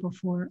hire people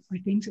for are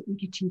things that we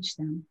could teach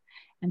them.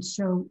 And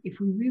so if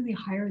we really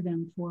hire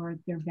them for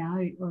their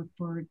value, or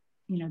for,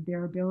 you know,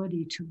 their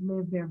ability to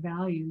live their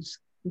values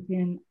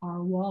within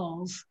our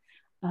walls,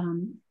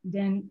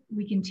 then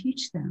we can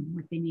teach them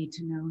what they need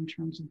to know in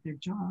terms of their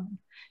job.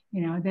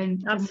 You know,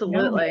 then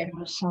absolutely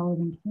a solid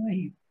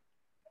employee.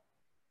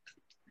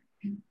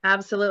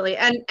 Absolutely.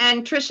 And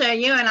Tricia,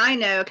 you and I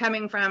know,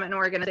 coming from an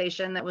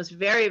organization that was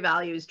very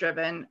values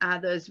driven,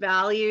 those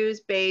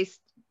values,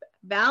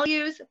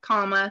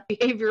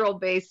 behavioral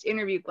based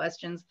interview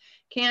questions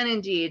can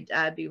indeed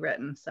be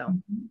written. So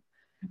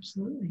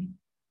absolutely.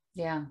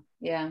 Yeah.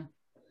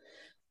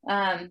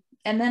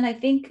 And then I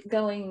think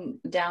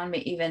going down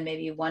even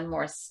maybe one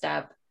more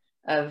step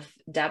of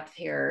depth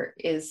here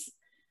is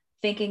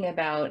thinking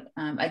about,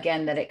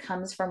 again, that it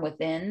comes from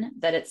within,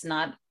 that it's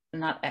not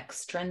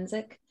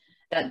extrinsic,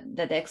 that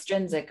the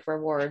extrinsic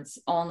rewards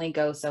only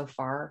go so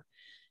far.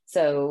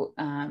 So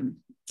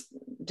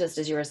just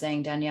as you were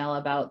saying, Danielle,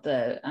 about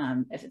the,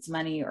 if it's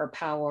money or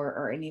power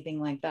or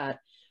anything like that,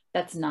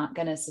 that's not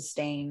going to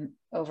sustain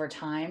over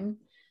time,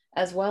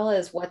 as well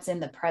as what's in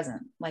the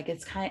present. Like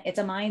it's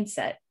a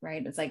mindset,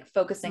 right? It's like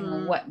focusing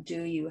on what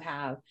do you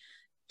have,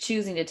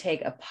 choosing to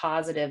take a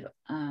positive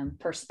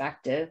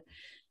perspective.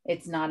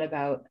 It's not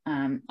about,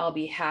 I'll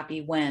be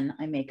happy when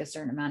I make a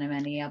certain amount of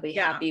money. I'll be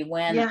happy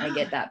when I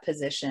get that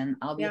position.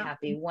 I'll be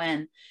happy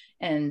when,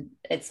 and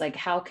it's like,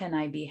 how can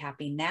I be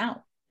happy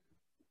now?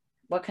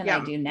 What can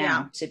I do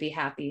now to be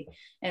happy?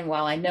 And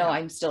while I know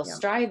I'm still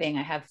striving,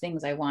 I have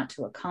things I want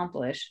to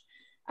accomplish,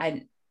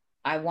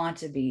 I want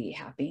to be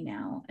happy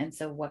now. And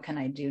so what can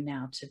I do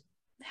now to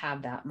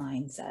have that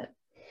mindset?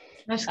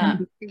 That's going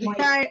to be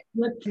quite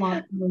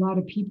flip-flop for a lot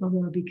of people,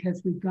 though,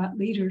 because we've got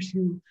leaders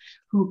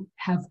who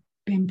have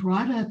been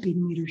brought up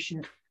in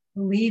leadership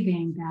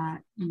believing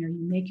that, you know,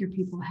 you make your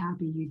people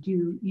happy, you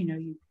do, you know,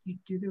 you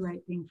do the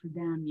right thing for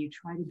them, you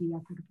try to be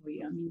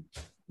equitable. I mean,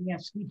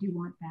 yes, we do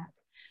want that,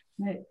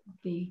 but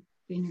they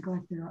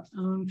neglect their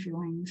own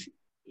feelings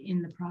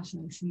in the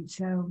process. And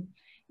so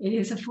it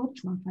is a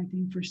flip-flop, I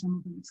think, for some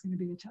of them. It's going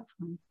to be a tough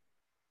one.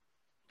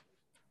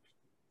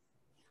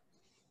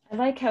 I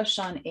like how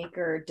Shawn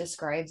Achor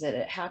describes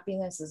it.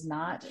 Happiness is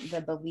not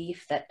the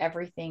belief that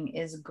everything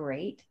is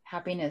great.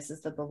 Happiness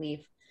is the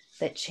belief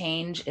that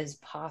change is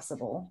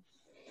possible.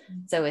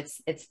 So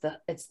it's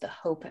the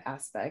hope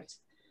aspect,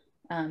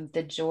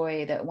 the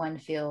joy that one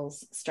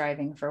feels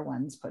striving for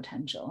one's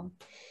potential.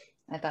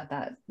 I thought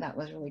that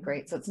was really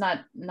great. So it's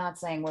not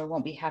saying we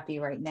won't be happy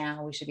right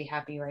now, we should be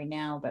happy right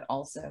now, but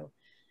also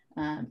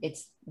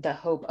it's the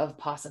hope of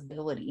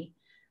possibility,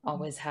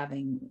 always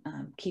having,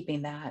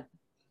 keeping that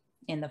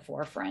in the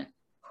forefront.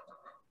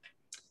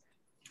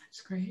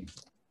 That's great.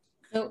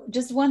 So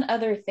just one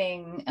other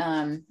thing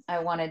I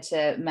wanted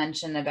to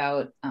mention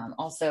about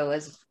also,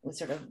 as we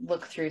sort of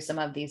look through some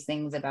of these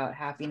things about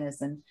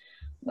happiness, and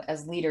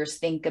as leaders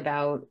think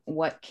about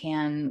what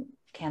can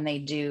they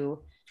do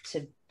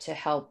to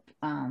help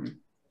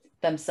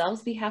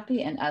themselves be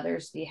happy and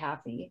others be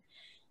happy.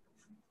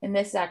 And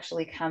this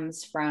actually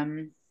comes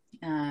from,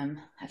 I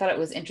thought it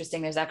was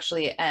interesting. There's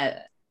actually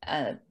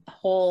a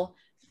whole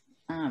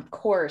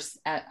course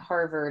at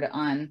Harvard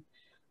on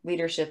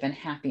leadership and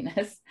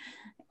happiness,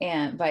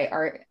 and by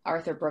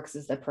Arthur Brooks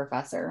is the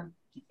professor.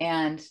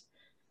 And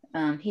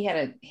he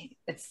had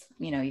it's,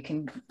 you know, you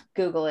can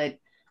Google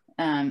it.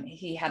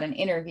 He had an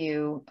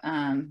interview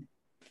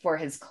for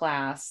his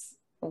class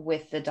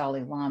with the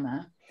Dalai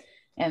Lama.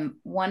 And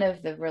one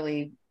of the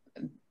really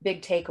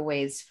big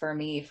takeaways for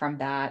me from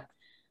that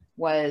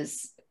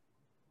was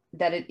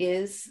that it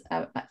is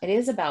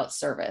about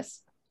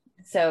service.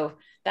 So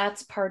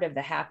that's part of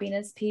the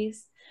happiness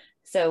piece.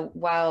 So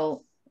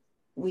while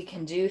we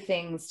can do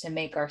things to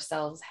make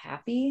ourselves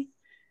happy,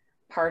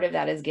 part of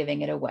that is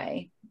giving it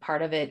away.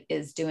 Part of it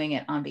is doing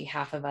it on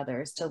behalf of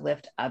others to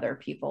lift other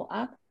people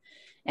up.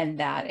 And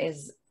that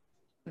is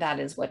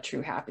what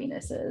true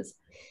happiness is.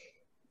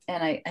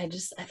 And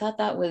I thought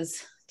that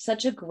was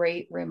such a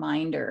great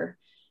reminder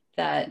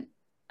that,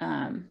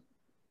 and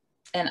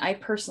I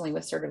personally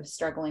was sort of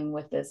struggling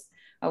with this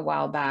a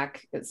while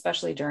back,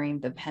 especially during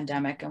the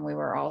pandemic, and we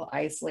were all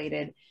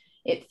isolated.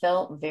 It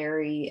felt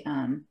very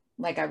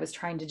like I was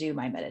trying to do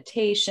my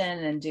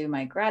meditation and do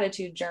my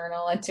gratitude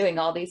journal and doing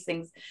all these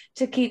things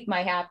to keep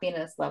my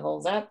happiness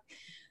levels up.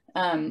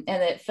 And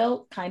it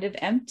felt kind of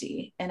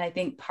empty. And I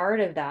think part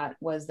of that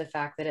was the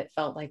fact that it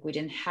felt like we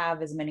didn't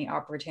have as many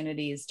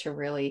opportunities to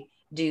really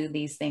do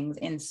these things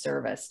in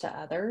service to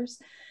others,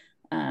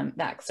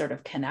 that sort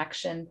of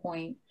connection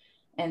point.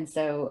 And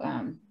so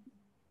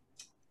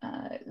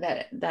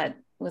that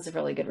was a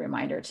really good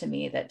reminder to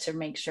me, that to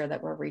make sure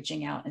that we're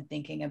reaching out and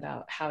thinking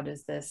about how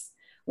does this,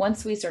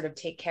 once we sort of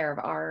take care of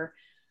our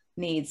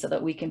needs so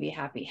that we can be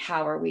happy,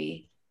 how are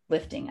we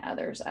lifting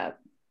others up?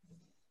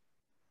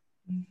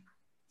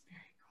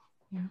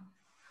 Yeah.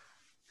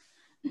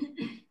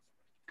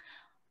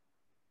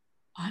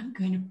 I'm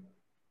going to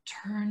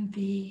turn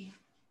the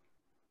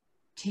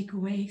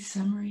takeaway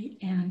summary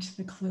and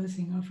the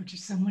closing over to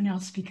someone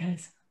else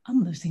because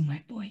I'm losing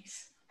my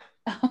voice.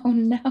 Oh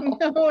no.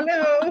 Oh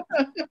no.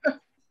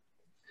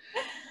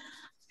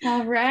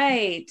 All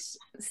right.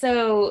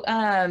 So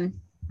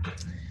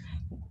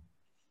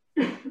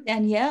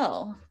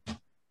Danielle,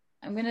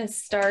 I'm going to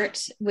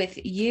start with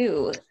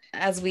you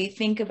as we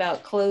think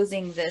about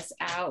closing this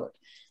out.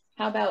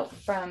 How about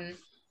from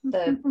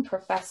the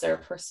professor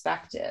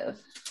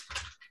perspective?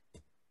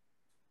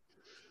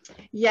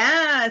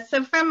 Yeah,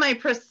 so from my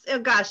oh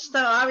gosh, so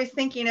I was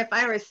thinking if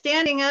I were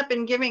standing up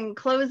and giving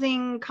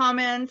closing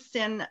comments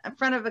in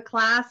front of a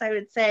class, I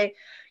would say,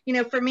 you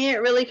know, for me,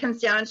 it really comes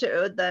down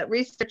to the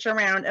research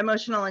around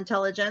emotional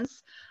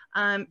intelligence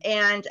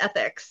and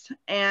ethics.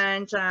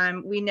 And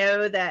we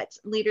know that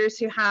leaders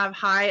who have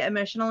high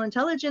emotional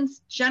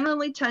intelligence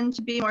generally tend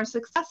to be more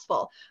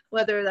successful,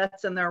 whether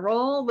that's in their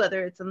role,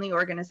 whether it's in the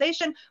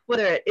organization,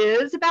 whether it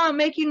is about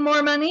making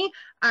more money.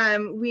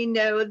 We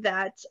know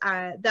that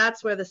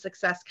that's where the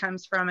success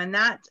comes from. And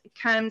that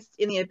comes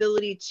in the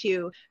ability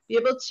to be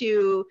able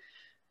to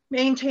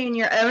maintain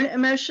your own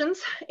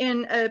emotions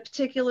in a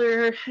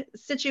particular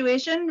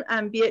situation,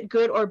 be it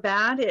good or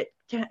bad.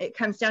 It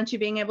comes down to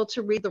being able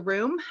to read the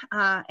room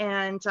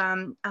and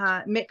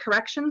make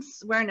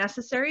corrections where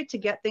necessary to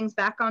get things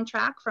back on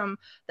track from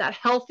that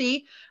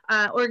healthy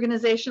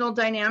organizational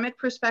dynamic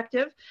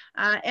perspective.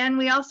 And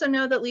we also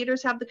know that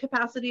leaders have the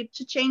capacity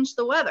to change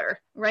the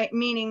weather, right?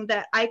 Meaning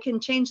that I can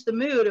change the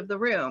mood of the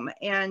room,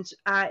 and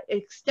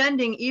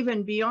extending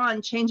even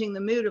beyond changing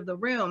the mood of the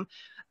room.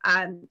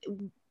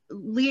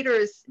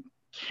 Leaders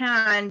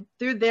can,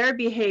 through their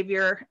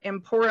behavior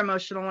and poor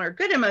emotional or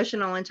good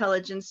emotional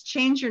intelligence,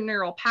 change your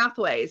neural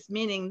pathways,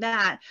 meaning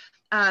that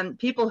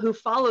people who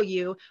follow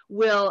you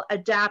will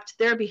adapt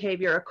their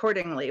behavior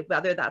accordingly,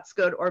 whether that's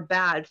good or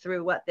bad,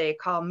 through what they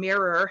call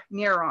mirror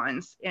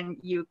neurons. And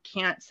you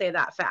can't say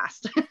that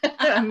fast.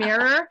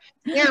 Mirror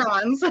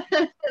neurons.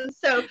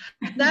 So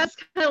that's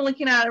kind of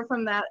looking at it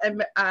from that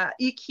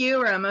EQ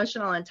or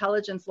emotional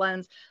intelligence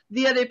lens.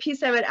 The other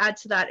piece I would add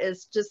to that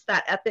is just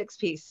that ethics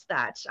piece,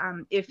 that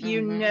if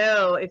you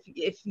know,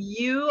 if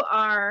you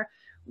are,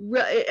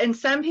 and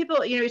some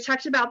people, you know, we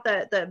talked about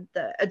the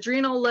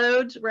adrenal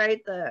load,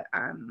 right? The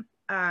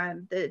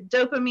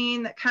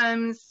dopamine that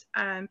comes.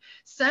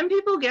 Some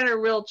people get a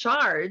real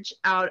charge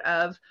out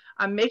of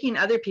making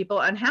other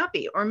people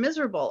unhappy or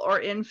miserable or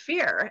in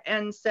fear.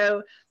 And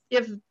so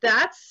if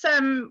that's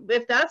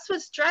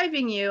what's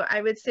driving you,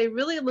 I would say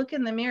really look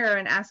in the mirror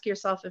and ask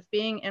yourself if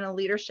being in a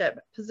leadership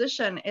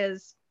position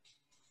is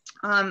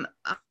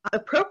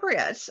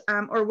appropriate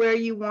or where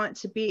you want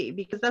to be,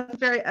 because that's a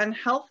very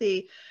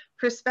unhealthy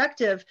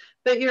perspective.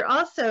 But you're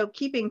also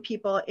keeping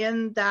people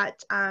in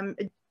that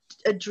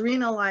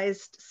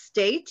adrenalized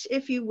state,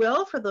 if you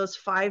will, for those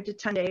 5 to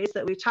 10 days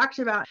that we talked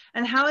about.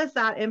 And how is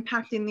that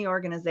impacting the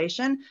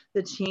organization,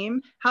 the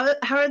team? How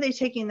are they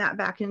taking that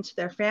back into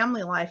their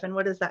family life? And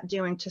what is that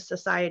doing to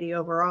society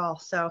overall?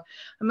 So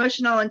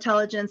emotional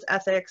intelligence,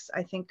 ethics,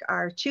 I think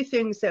are 2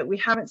 things that we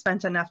haven't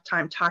spent enough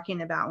time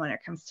talking about when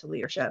it comes to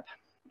leadership.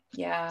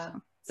 Yeah,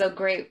 so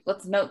great.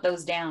 Let's note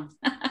those down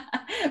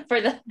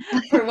for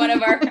one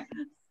of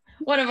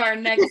our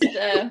next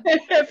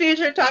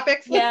future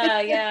topics.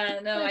 Yeah,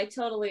 no, I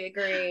totally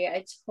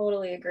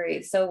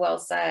agree. So well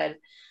said.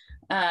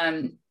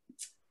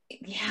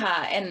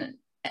 Yeah, and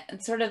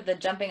sort of the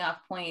jumping off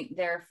point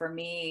there for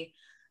me.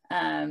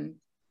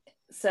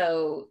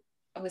 So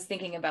I was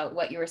thinking about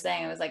what you were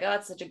saying. I was like, oh,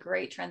 it's such a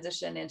great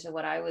transition into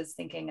what I was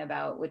thinking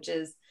about, which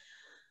is,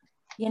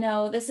 you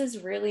know, this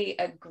is really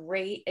a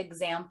great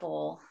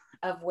example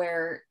of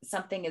where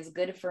something is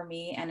good for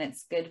me and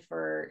it's good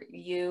for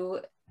you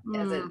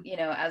as a, you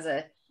know, as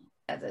a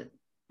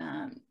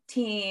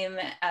team,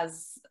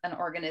 as an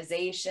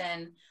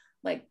organization.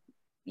 Like,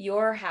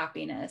 your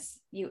happiness,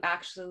 you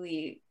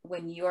actually,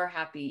 when you're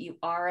happy, you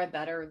are a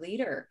better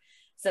leader.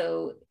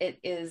 So it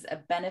is a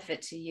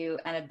benefit to you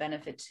and a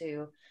benefit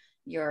to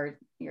your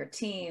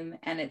team,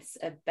 and it's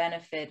a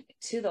benefit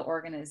to the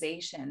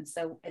organization.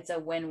 So it's a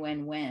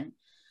win-win-win.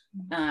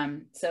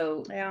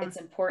 So yeah, it's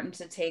important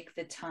to take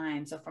the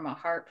time. So from a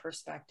heart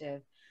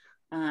perspective,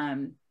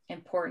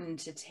 important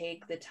to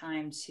take the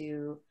time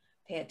to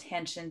pay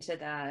attention to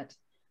that,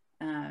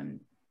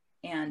 and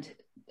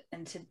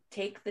to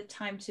take the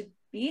time to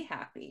be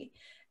happy.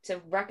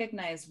 to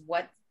recognize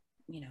what,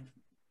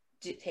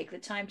 take the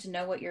time to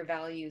know what your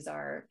values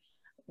are.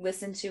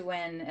 Listen to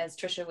when, as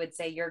Trisha would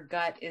say, your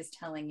gut is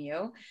telling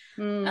you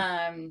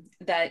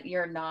that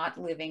you're not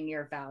living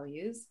your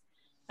values,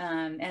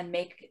 and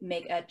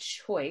make a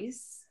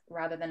choice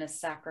rather than a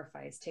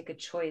sacrifice. Take a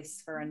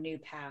choice for a new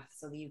path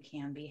so that you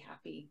can be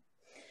happy.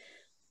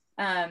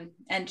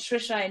 And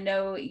Trisha, I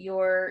know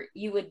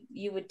you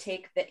would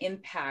take the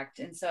impact.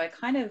 And so I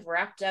kind of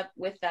wrapped up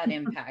with that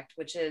impact,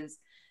 which is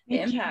the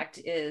impact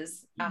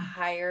is a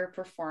higher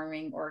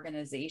performing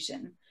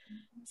organization.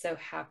 So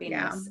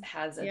happiness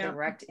has a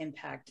direct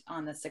impact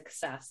on the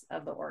success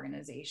of the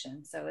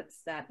organization. So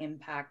it's that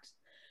impact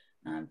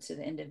to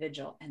the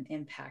individual and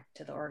impact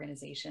to the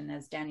organization.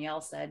 As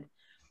Danielle said,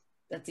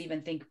 let's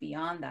even think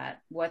beyond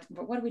that. What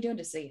are we doing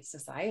to save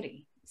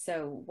society?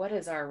 So what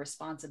is our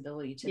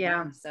responsibility to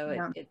them?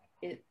 So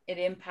it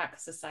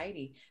impacts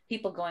society,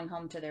 people going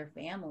home to their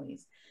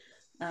families,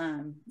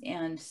 and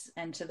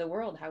to the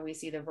world, how we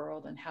see the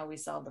world and how we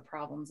solve the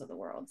problems of the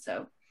world.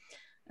 So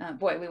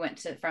boy, we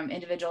went from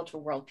individual to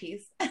world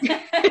peace.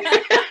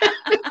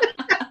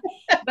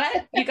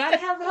 But you got to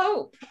have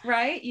hope,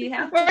 right? You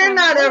have. We're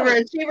not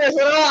overachievers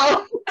at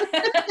all.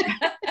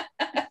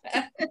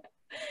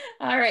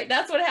 All right,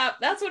 that's what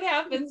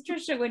happens,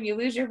 Trisha, when you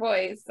lose your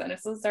voice. And I'm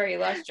so sorry you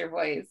lost your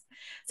voice.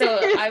 So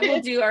I will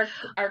do our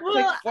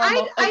quick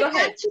formal. I'd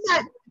add to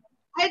that.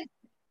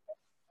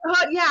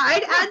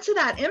 I'd add to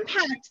that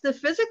impact the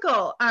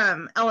physical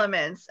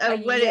elements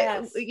of what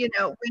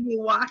when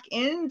you walk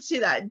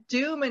into that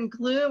doom and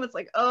gloom, it's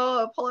like,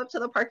 oh, I pull up to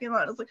the parking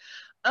lot. It's like,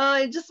 oh,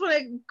 I just want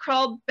to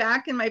crawl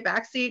back in my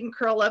back seat and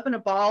curl up in a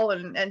ball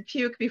and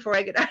puke before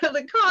I get out of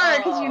the car,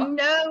 because you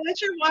know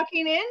what you're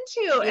walking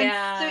into.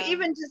 And so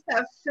even just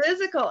that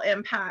physical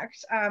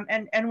impact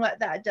and what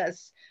that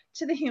does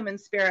to the human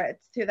spirit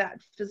through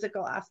that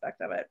physical aspect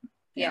of it.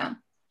 Yeah.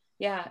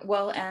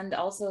 Well, and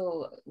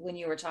also when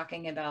you were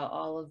talking about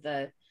all of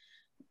the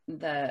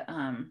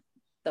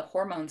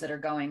hormones that are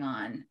going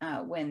on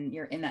when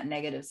you're in that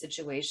negative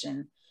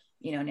situation,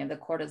 and you have the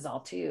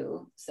cortisol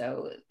too.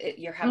 So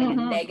you're having a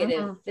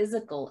negative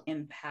physical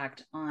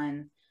impact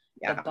on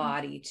the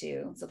body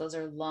too. So those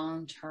are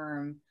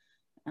long-term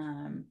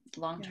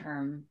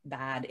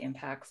bad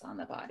impacts on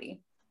the body.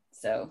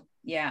 So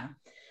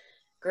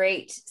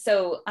great.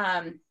 So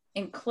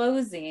in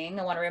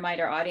closing, I want to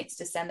remind our audience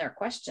to send their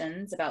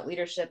questions about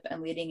leadership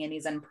and leading in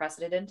these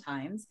unprecedented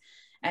times,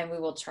 and we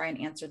will try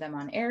and answer them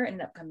on air in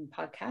an upcoming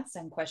podcast.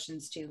 Send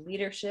questions to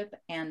leadership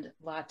and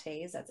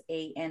lattes, that's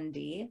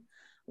AND,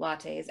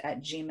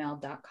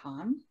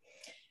 lattes@gmail.com.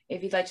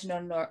 If you'd like to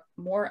know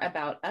more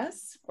about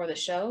us or the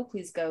show,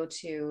 please go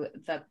to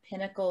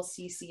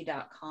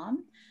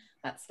thepinnaclecc.com.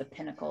 That's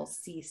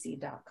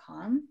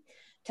thepinnaclecc.com.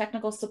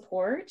 Technical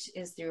support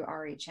is through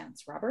Ari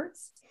Chance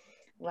Roberts.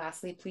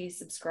 Lastly, please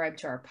subscribe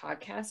to our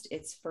podcast.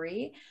 It's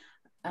free.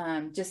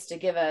 Just to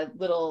give a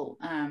little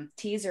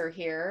teaser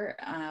here,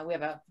 we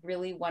have a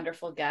really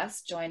wonderful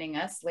guest joining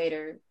us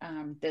later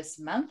this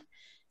month.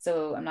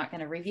 So I'm not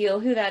going to reveal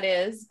who that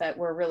is, but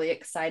we're really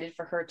excited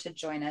for her to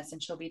join us.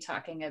 And she'll be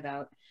talking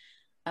about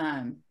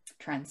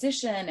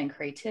transition and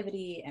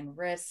creativity and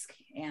risk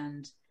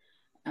and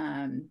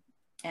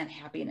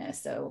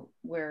happiness. So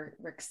we're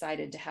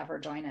excited to have her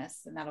join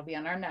us, and that'll be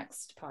on our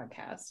next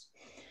podcast.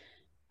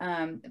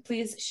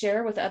 Please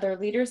share with other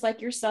leaders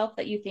like yourself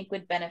that you think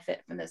would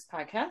benefit from this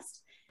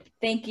podcast.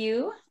 Thank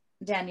you,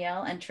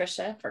 Danielle and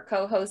Trisha, for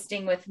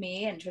co-hosting with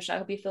me. And Trisha, I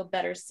hope you feel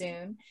better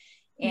soon.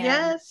 And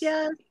yes.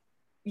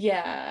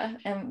 Yeah.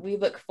 And we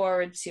look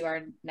forward to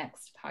our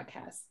next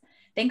podcast.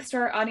 Thanks to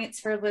our audience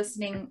for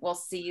listening. We'll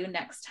see you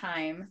next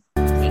time.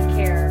 Take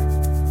care.